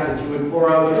we ask that you would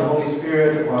pour out your Holy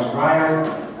Spirit upon Briar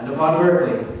and upon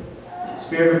Berkeley, a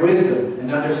spirit of wisdom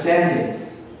and understanding,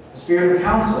 a spirit of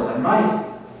counsel and might,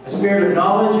 a spirit of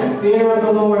knowledge and fear of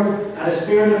the Lord, and a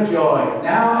spirit of joy,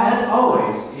 now and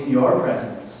always in your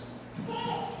presence.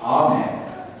 Amen.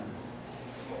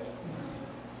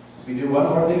 We do one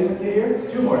more thing with you here?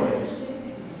 Two more things.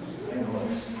 I know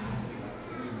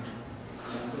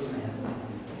it's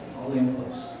all in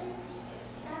close.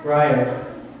 Briar,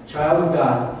 child of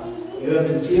God, you have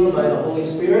been sealed by the Holy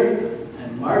Spirit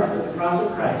and marked with the cross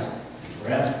of Christ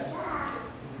forever.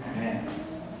 Amen.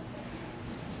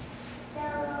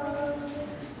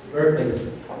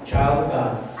 Berkeley, child of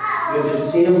God, you have been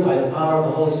sealed by the power of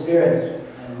the Holy Spirit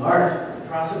and marked with the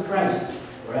cross of Christ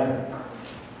forever.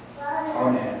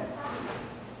 Amen.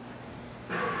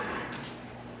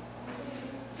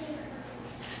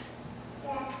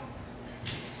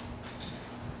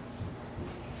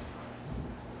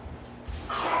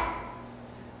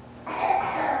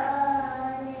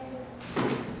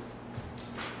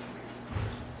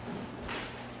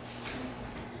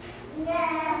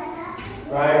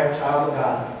 Briar, child of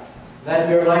God, let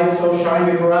your light so shine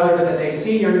before others that they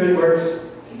see your good works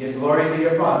and give glory to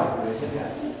your Father who is in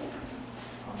heaven.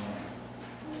 Amen.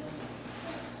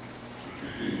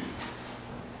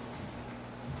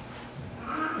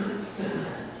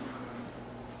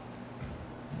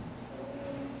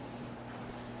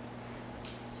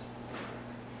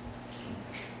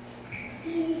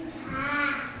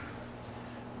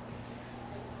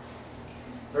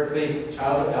 Berkeley,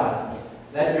 child of God,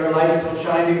 let your light so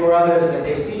shine before others that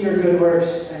they see your good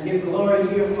works and give glory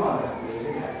to your Father who is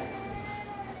in heaven.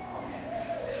 Amen.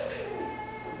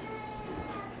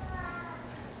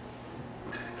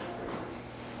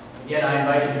 Again, I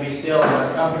invite you to be still and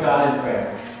let's come to God in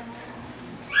prayer.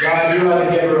 God, you are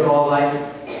the giver of all life,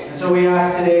 and so we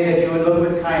ask today that you would look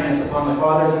with kindness upon the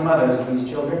fathers and mothers of these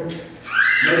children.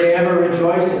 May they ever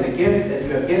rejoice in the gift that you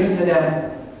have given to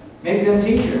them. Make them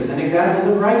teachers and examples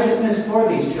of righteousness for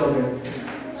these children.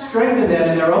 Strengthen them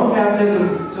in their own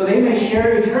baptism so they may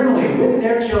share eternally with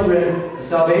their children the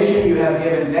salvation you have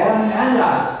given them and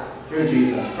us through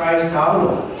Jesus Christ our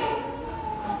Lord.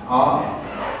 Amen.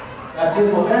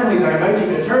 Baptismal families, I invite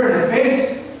you to turn and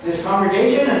face this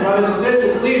congregation, and brothers and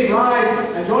sisters, please rise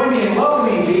and join me in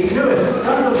welcoming these newest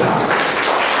sons of God.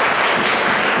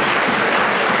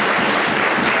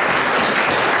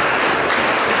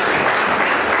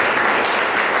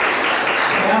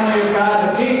 Family of God,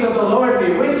 the peace of the Lord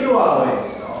be with you always.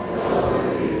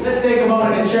 Let's take a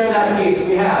moment and share that peace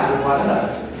we have with one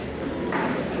another.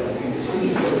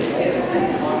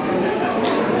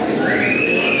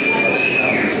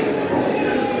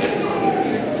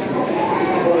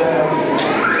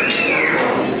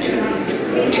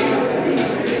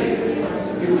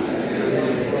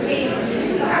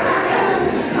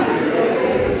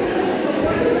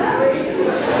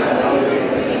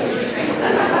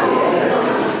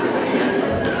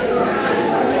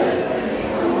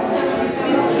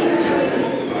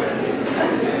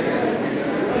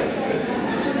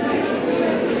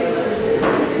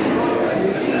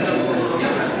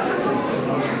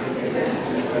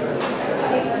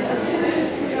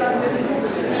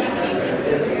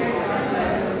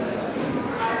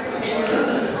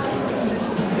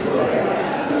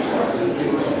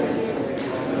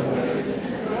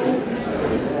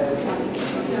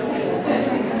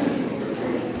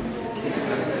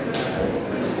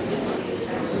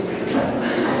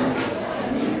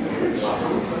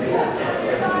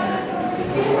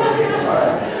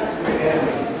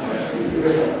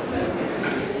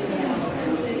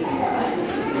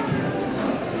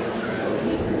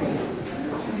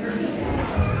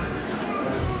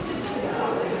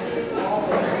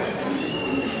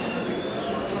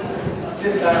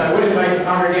 time, I would invite the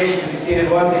congregation to be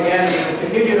seated once again. We will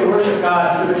continue to worship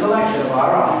God through the collection of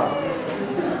our offering.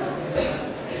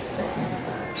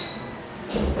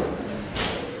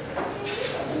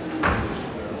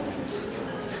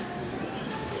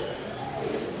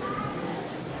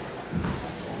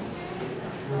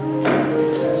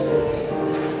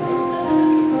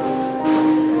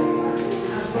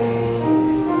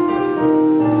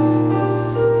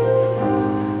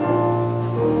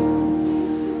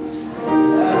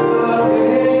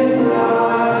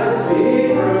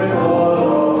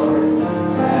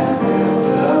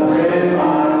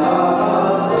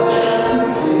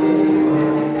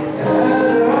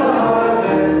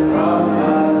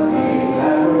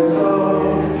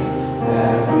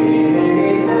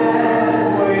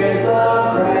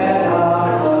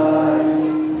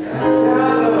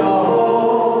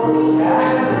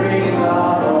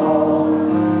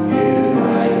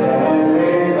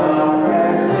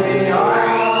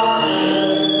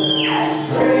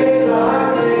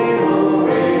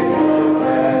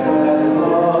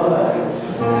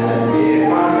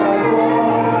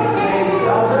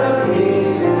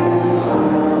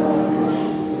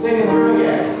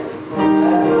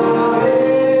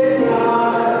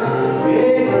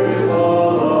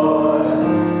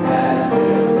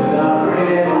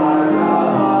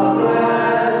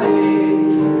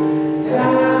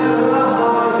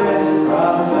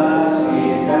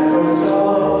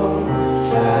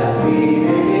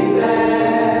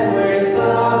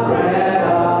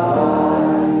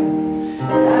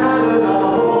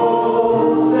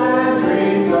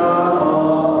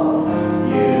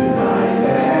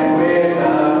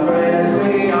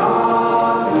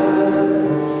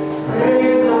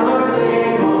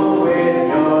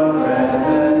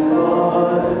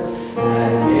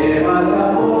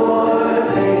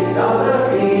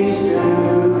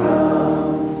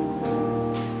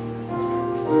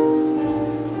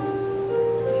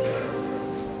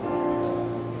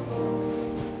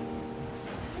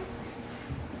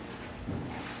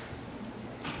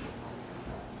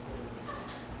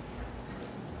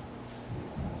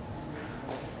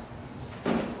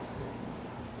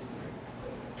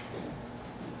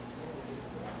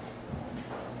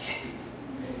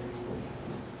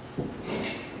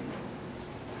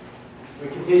 We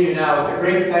continue now with the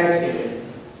great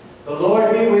thanksgiving. The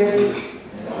Lord be with you.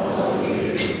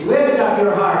 Lift up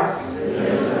your hearts.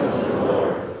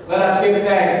 Let us give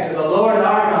thanks to the Lord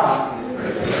our God.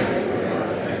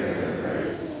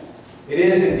 It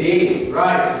is indeed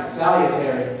right and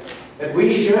salutary that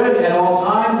we should at all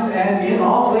times and in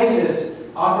all places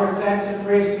offer thanks and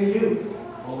praise to you,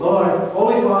 O Lord,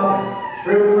 Holy Father,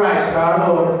 through Christ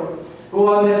our Lord, who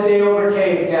on this day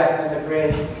overcame death and the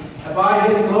grave. And by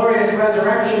his glorious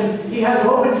resurrection, he has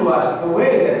opened to us the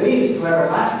way that leads to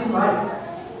everlasting life.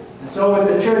 And so with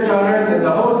the church on earth and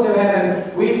the hosts of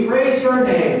heaven, we praise your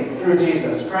name through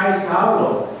Jesus Christ our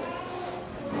Lord.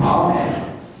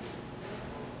 Amen.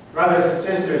 Brothers and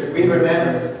sisters, we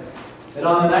remember that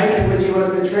on the night in which he was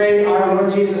betrayed, our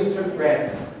Lord Jesus took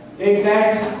bread, gave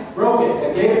thanks, broke it,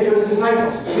 and gave it to his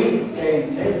disciples to eat,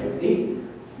 saying, "Take and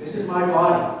eat. This is my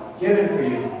body, given for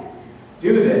you.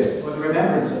 Do this for the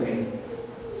remembrance of me."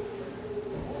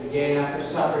 Again, after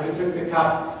supper, he took the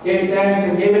cup, gave thanks,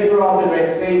 and gave it for all to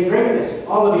drink, saying, "Drink this,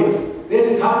 all of you.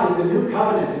 This cup is the new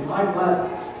covenant in my blood,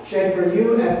 shed for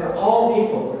you and for all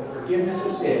people for the forgiveness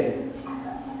of sin.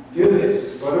 Do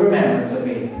this for the remembrance of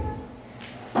me."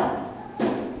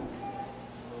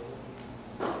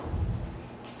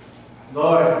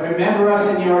 Lord, remember us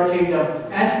in your kingdom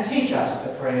and teach us to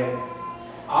pray.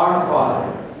 Our Father,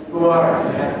 who art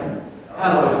in heaven,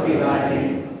 hallowed be thy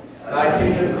name. Thy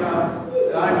kingdom come,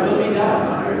 thy will be done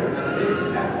on earth as it is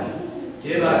in heaven.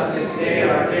 Give us this day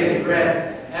our daily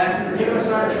bread, and forgive us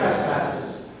our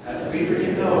trespasses, as we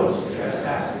forgive those who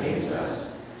trespass against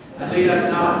us. And lead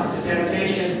us not into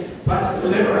temptation, but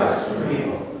deliver us from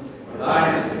evil. For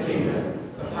thine is the kingdom,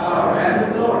 the power, and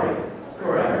the glory,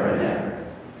 forever and ever.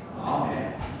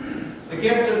 Amen. The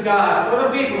gift of God for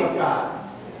the people of God.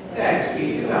 Thanks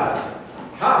be to God.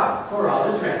 Come, for all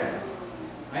is ready.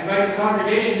 I invite the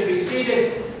congregation to be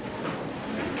seated.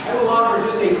 I will offer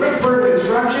just a quick word of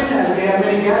instruction as we have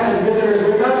many guests and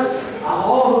visitors with us.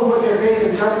 All who put their faith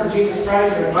and trust in Jesus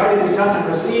Christ are invited to come and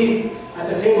receive at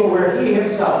the table where he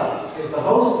himself is the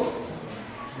host.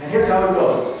 And here's how it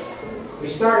goes. We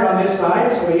start on this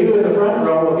side, so you in the front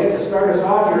row will get to start us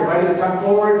off. You're invited to come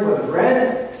forward for the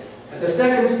bread. At the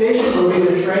second station will be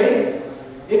the tray.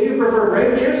 If you prefer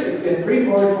grape juice, it's been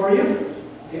pre-poured for you.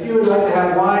 If you would like to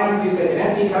have wine, please take an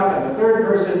empty cup, and the third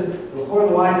person will pour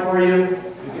the wine for you.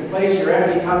 You can place your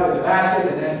empty cup in the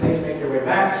basket, and then please make your way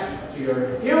back to your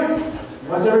pew.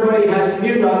 Once everybody has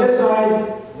communed on this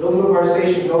side, we'll move our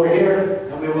stations over here,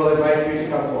 and we will invite you to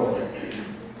come forward.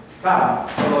 Come,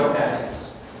 the Lord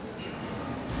passes.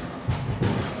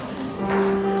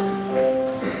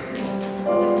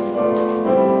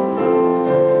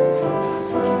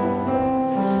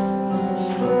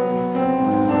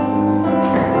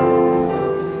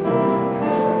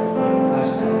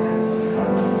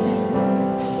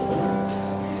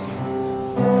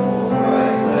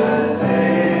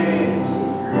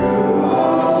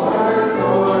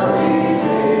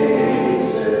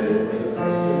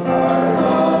 Our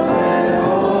lost and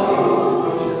hope.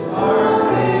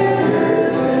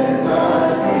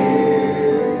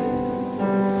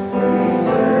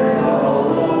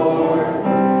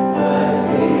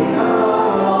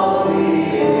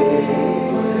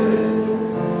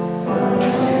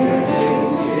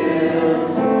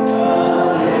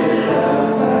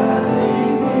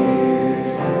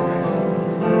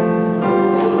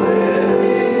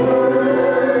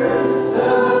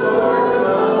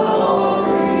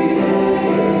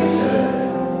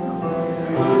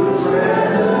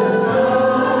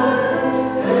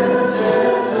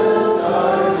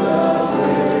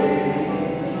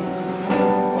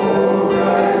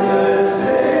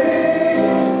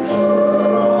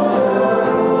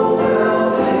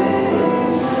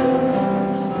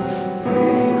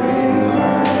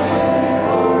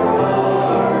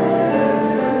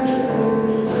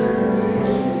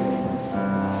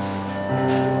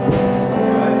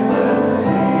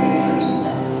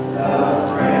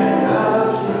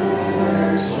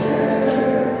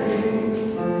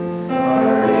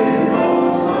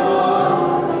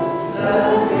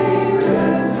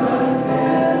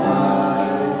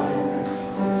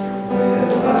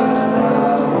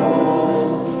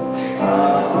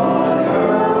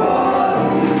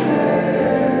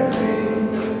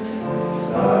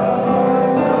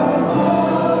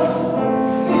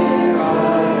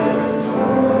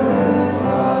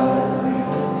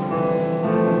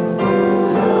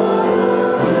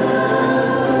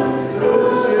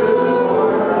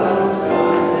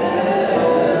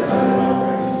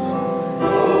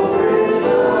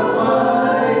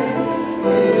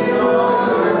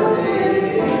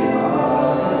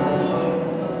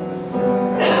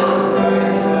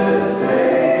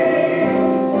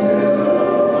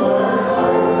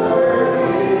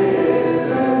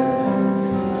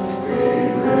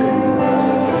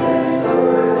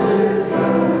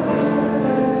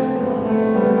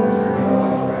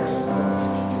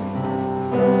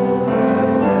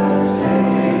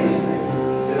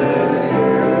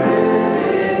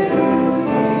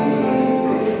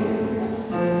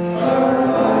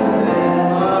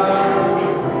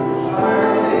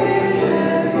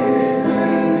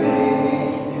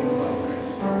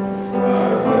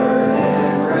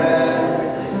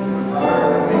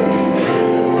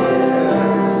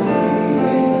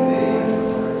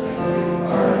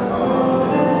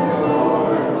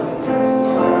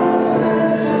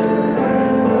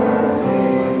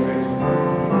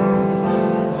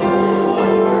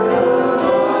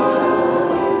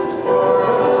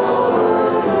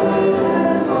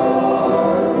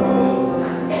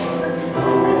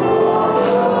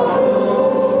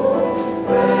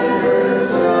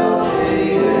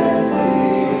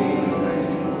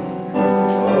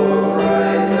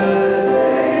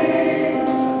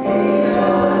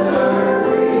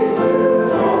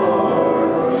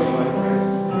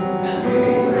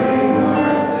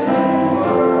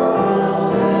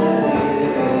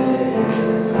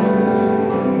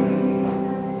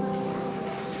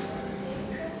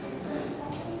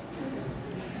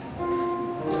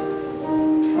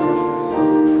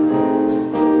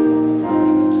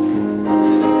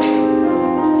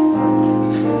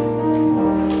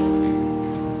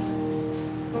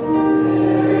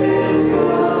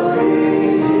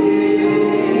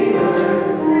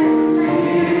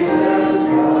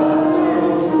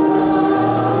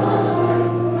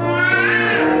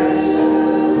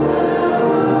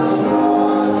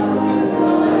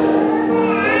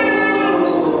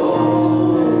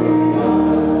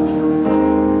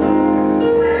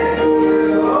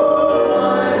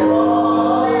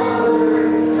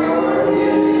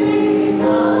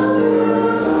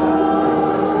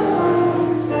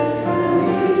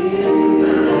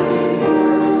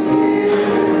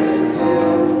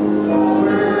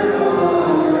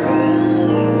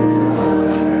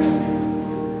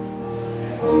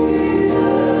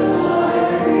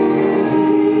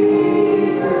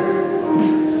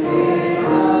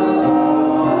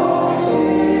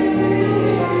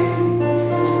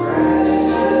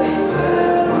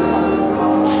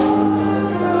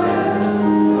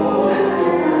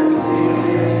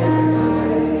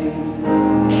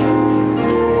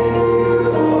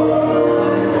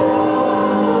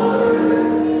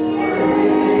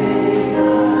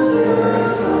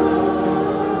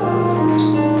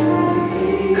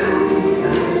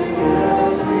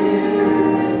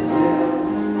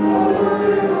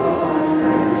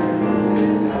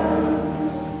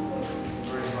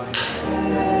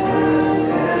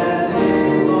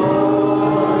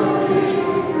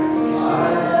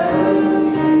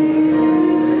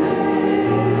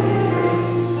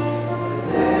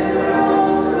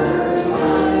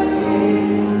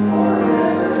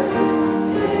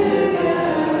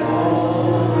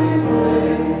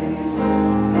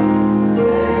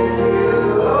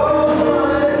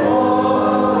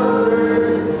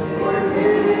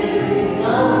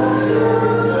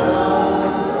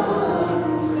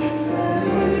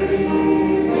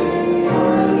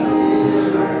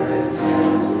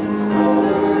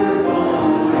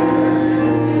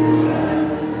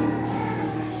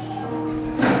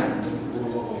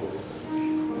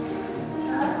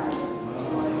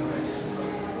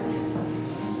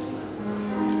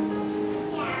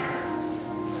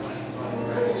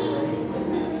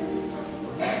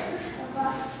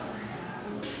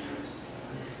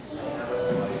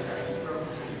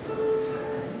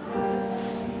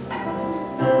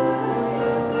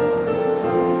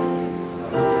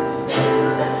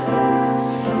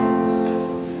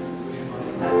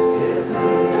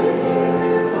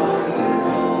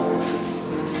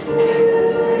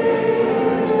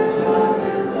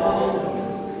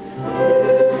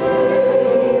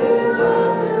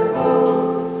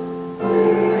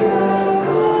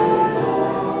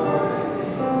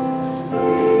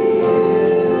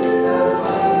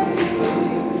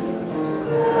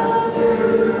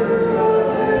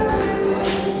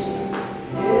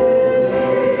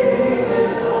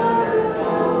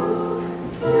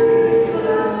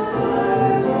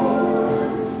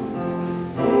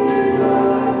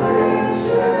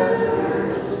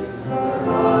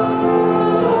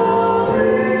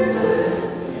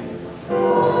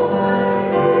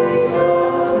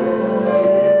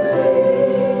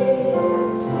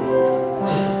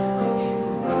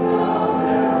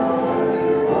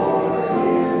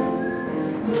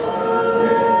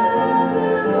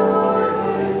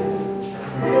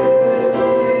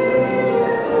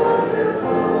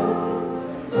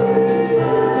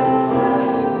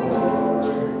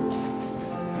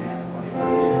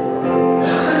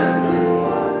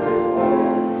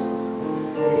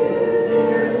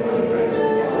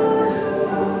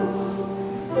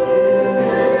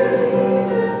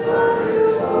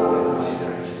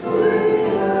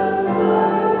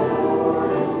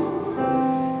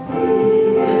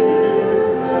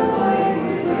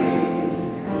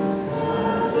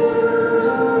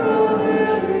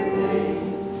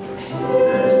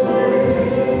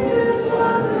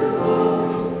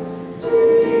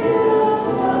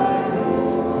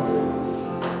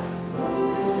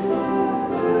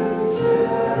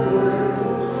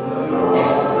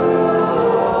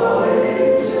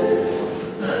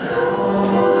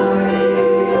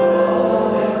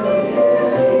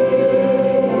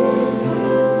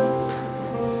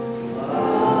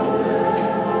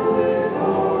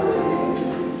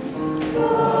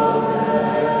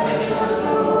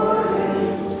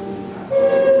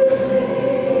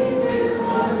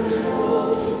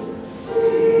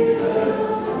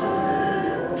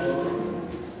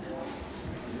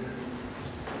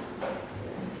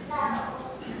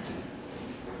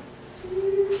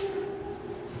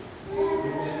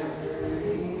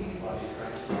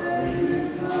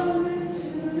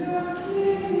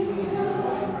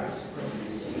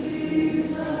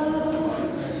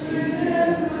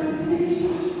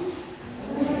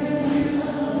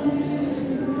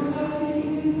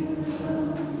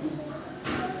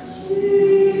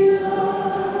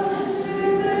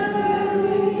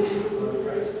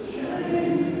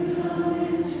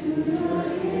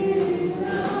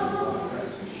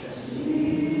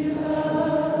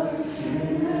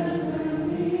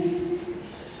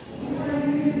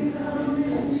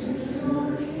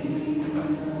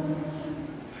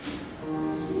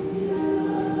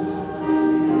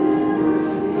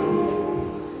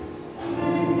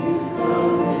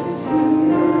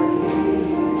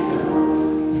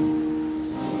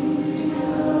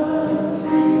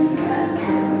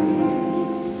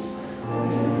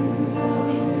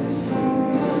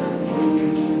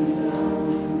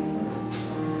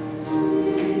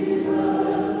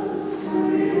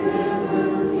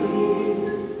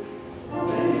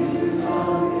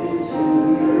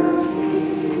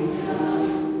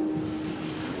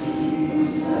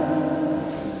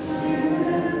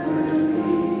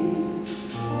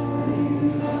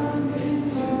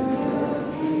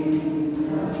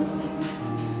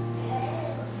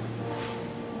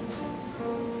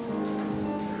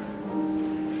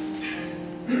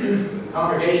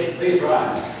 congregation, please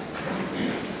rise.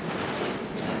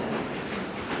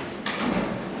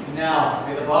 Now,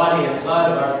 may the body and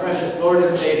blood of our precious Lord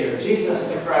and Savior, Jesus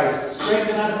the Christ,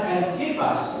 strengthen us and keep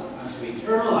us unto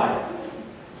eternal life.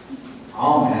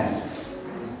 Amen.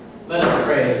 Let us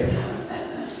pray.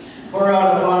 Pour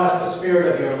out upon us the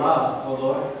spirit of your love, O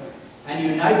Lord, and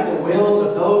unite the wills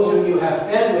of those whom you have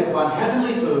fed with one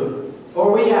heavenly food,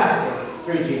 for we ask it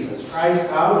through Jesus Christ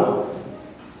our Lord.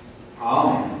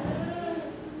 Amen.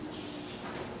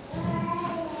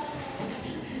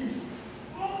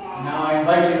 Now I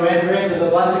invite you to enter into the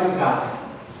blessing of God.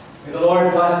 May the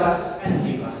Lord bless us and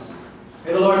keep us.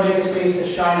 May the Lord make his face to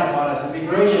shine upon us and be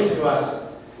gracious to us.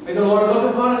 May the Lord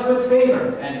look upon us with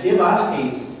favor and give us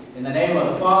peace. In the name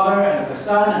of the Father, and of the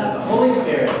Son, and of the Holy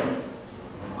Spirit.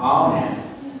 Amen.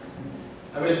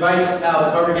 I would invite now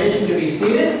the congregation to be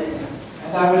seated,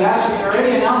 and I would ask if there are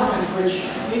any announcements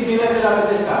which need to be lifted up at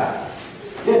this time.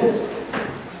 Yes.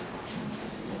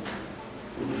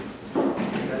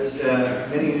 As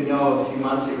many of you know, a few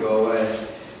months ago,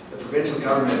 the provincial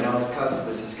government announced cuts to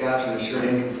the Saskatoon Assured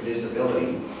Income for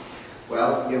Disability.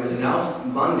 Well, it was announced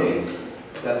Monday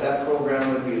that that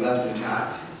program would be left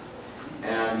intact.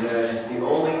 And the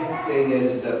only thing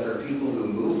is that for people who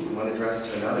move from one address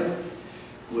to another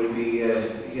would be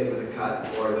hit with a cut,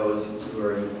 or those who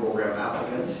are new program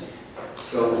applicants.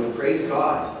 So we praise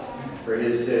God for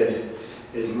his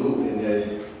move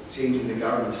in changing the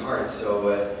government's heart.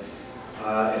 So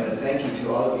and a thank you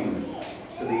to all of you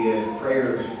for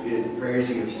the prayers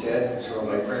you have said, to all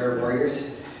my prayer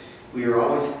warriors. We are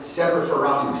always semper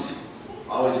feratus,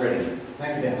 always ready.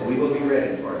 Thank you, Dan. We will be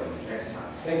ready for them next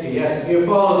time. Thank you. Yes, if you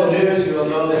follow the news, you will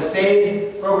know the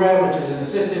SAVE program, which is an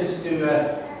assistance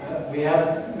to, we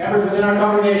have members within our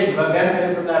congregation who have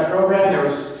benefited from that program. There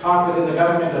was talk within the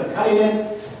government of cutting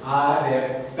it. They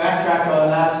have backtracked on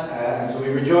that, and so we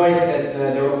rejoice that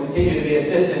there will continue to be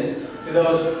assistance to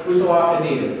those who so often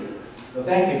need it. So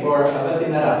thank you for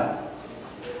lifting that up.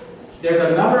 There's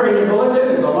a number in your bulletin.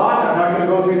 There's a lot. I'm not going to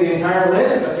go through the entire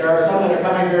list, but there are some that are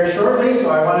coming very shortly, so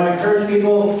I want to encourage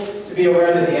people to be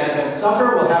aware that the Advent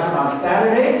Supper will happen on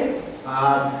Saturday.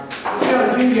 We've got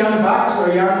a few young bucks or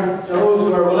those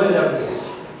who are willing to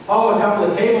haul a couple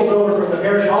of tables over from the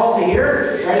parish hall to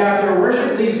here right after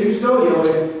worship. Please do so.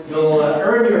 You'll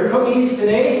earn your cookies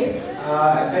today.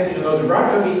 And thank you to those who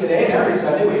brought cookies today and every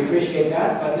Sunday. We appreciate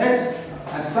that. But next,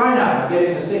 and sign up. I'm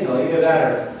getting the signal. Either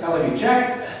that or telling you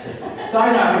check.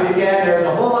 Sign up if you can. There's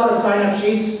a whole lot of sign-up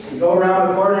sheets. You go around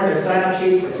the corner. There's sign-up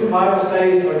sheets for 2 Bible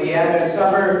studies for the Advent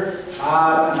Supper.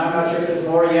 And I'm not sure if there's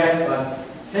more yet, but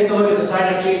take a look at the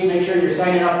sign-up sheets. Make sure you're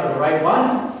signing up for the right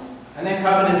one. And then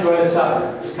come and enjoy the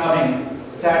supper. It's coming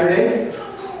Saturday.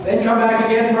 Then come back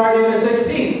again Friday the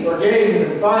 16th for games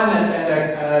and fun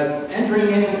and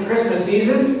entering into the Christmas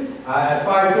season. At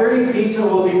 5:30, pizza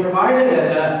will be provided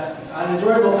and an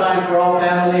enjoyable time for all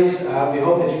families. We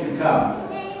hope that you can come.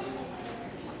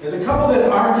 There's a couple that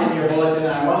aren't in your bulletin,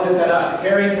 and I want to lift that up. The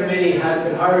caring committee has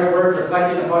been hard at work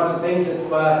reflecting upon some things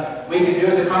that we can do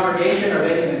as a congregation, or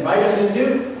they can invite us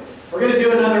into. We're going to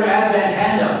do another Advent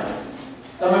handout.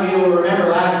 Some of you will remember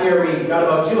last year we got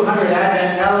about 200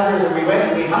 Advent calendars, and we went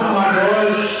and we hung them on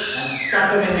doors and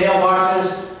stuck them in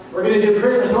mailboxes. We're going to do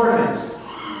Christmas ornaments.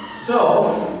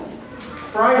 So,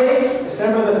 Friday,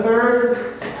 December the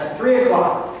 3rd at 3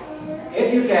 o'clock,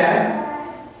 if you can,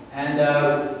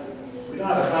 and we don't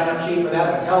have a sign-up sheet for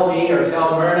that, but tell me or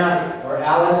tell Myrna or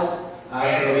Alice so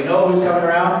that we know who's coming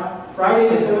around. Friday,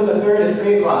 December the 3rd at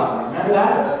 3 o'clock. Remember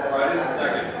that? Friday the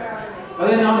 2nd. Well,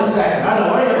 then on the 2nd. I don't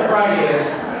know, whatever Friday is.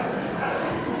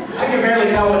 I can barely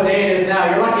tell what day it is now.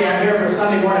 You're lucky I'm here for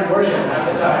Sunday morning worship half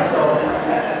the time. So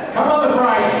come on the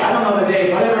Friday. I don't know the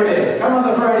date, whatever it is. Come on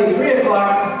the Friday, 3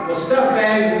 o'clock. We'll stuff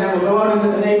bags and then we'll go out into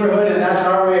the neighborhood, and that's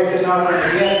our way of just offering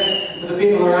a gift to the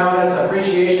people around us.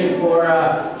 Appreciation for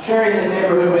sharing this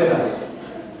neighborhood with us.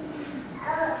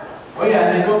 Oh yeah,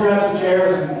 and then go grab some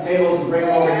chairs and tables and bring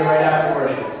them over here right after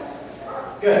worship.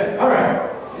 Good. All right.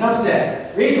 Enough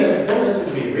said. Read them. Don't listen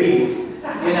to me. Read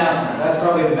the announcements. That's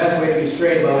probably the best way to be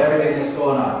straight about everything that's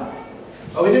going on.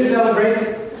 But we do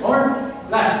celebrate more,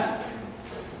 less.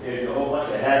 There's a whole bunch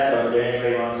of hats out there.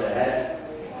 Anybody wants a hat?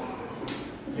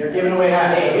 You're giving away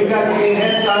hats. We've got the same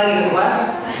head size as Les.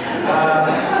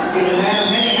 He's a man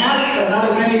of many hats, but not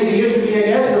as many as he used to be, I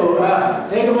guess. So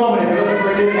take a moment. If you're looking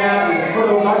for a new cap, he's put a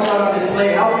little bunch out on display.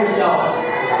 Help yourself.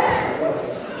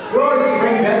 You always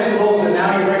bring vegetables, and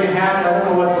now you're bringing hats. I don't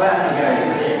know what's left, you guys.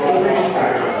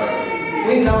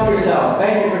 Please help yourself.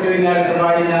 Thank you for doing that and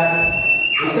providing that.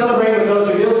 We celebrate with those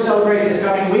who will celebrate this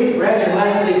coming week. Reg and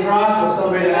Leslie Cross will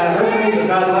celebrate an anniversary, so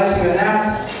God bless you in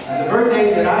that. And the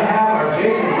birthdays that I have are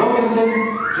Jason Wilkinson,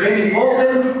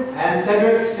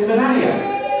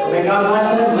 God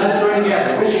bless them, and let's join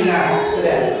together, wishing that to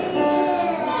them.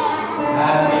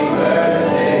 Happy birthday.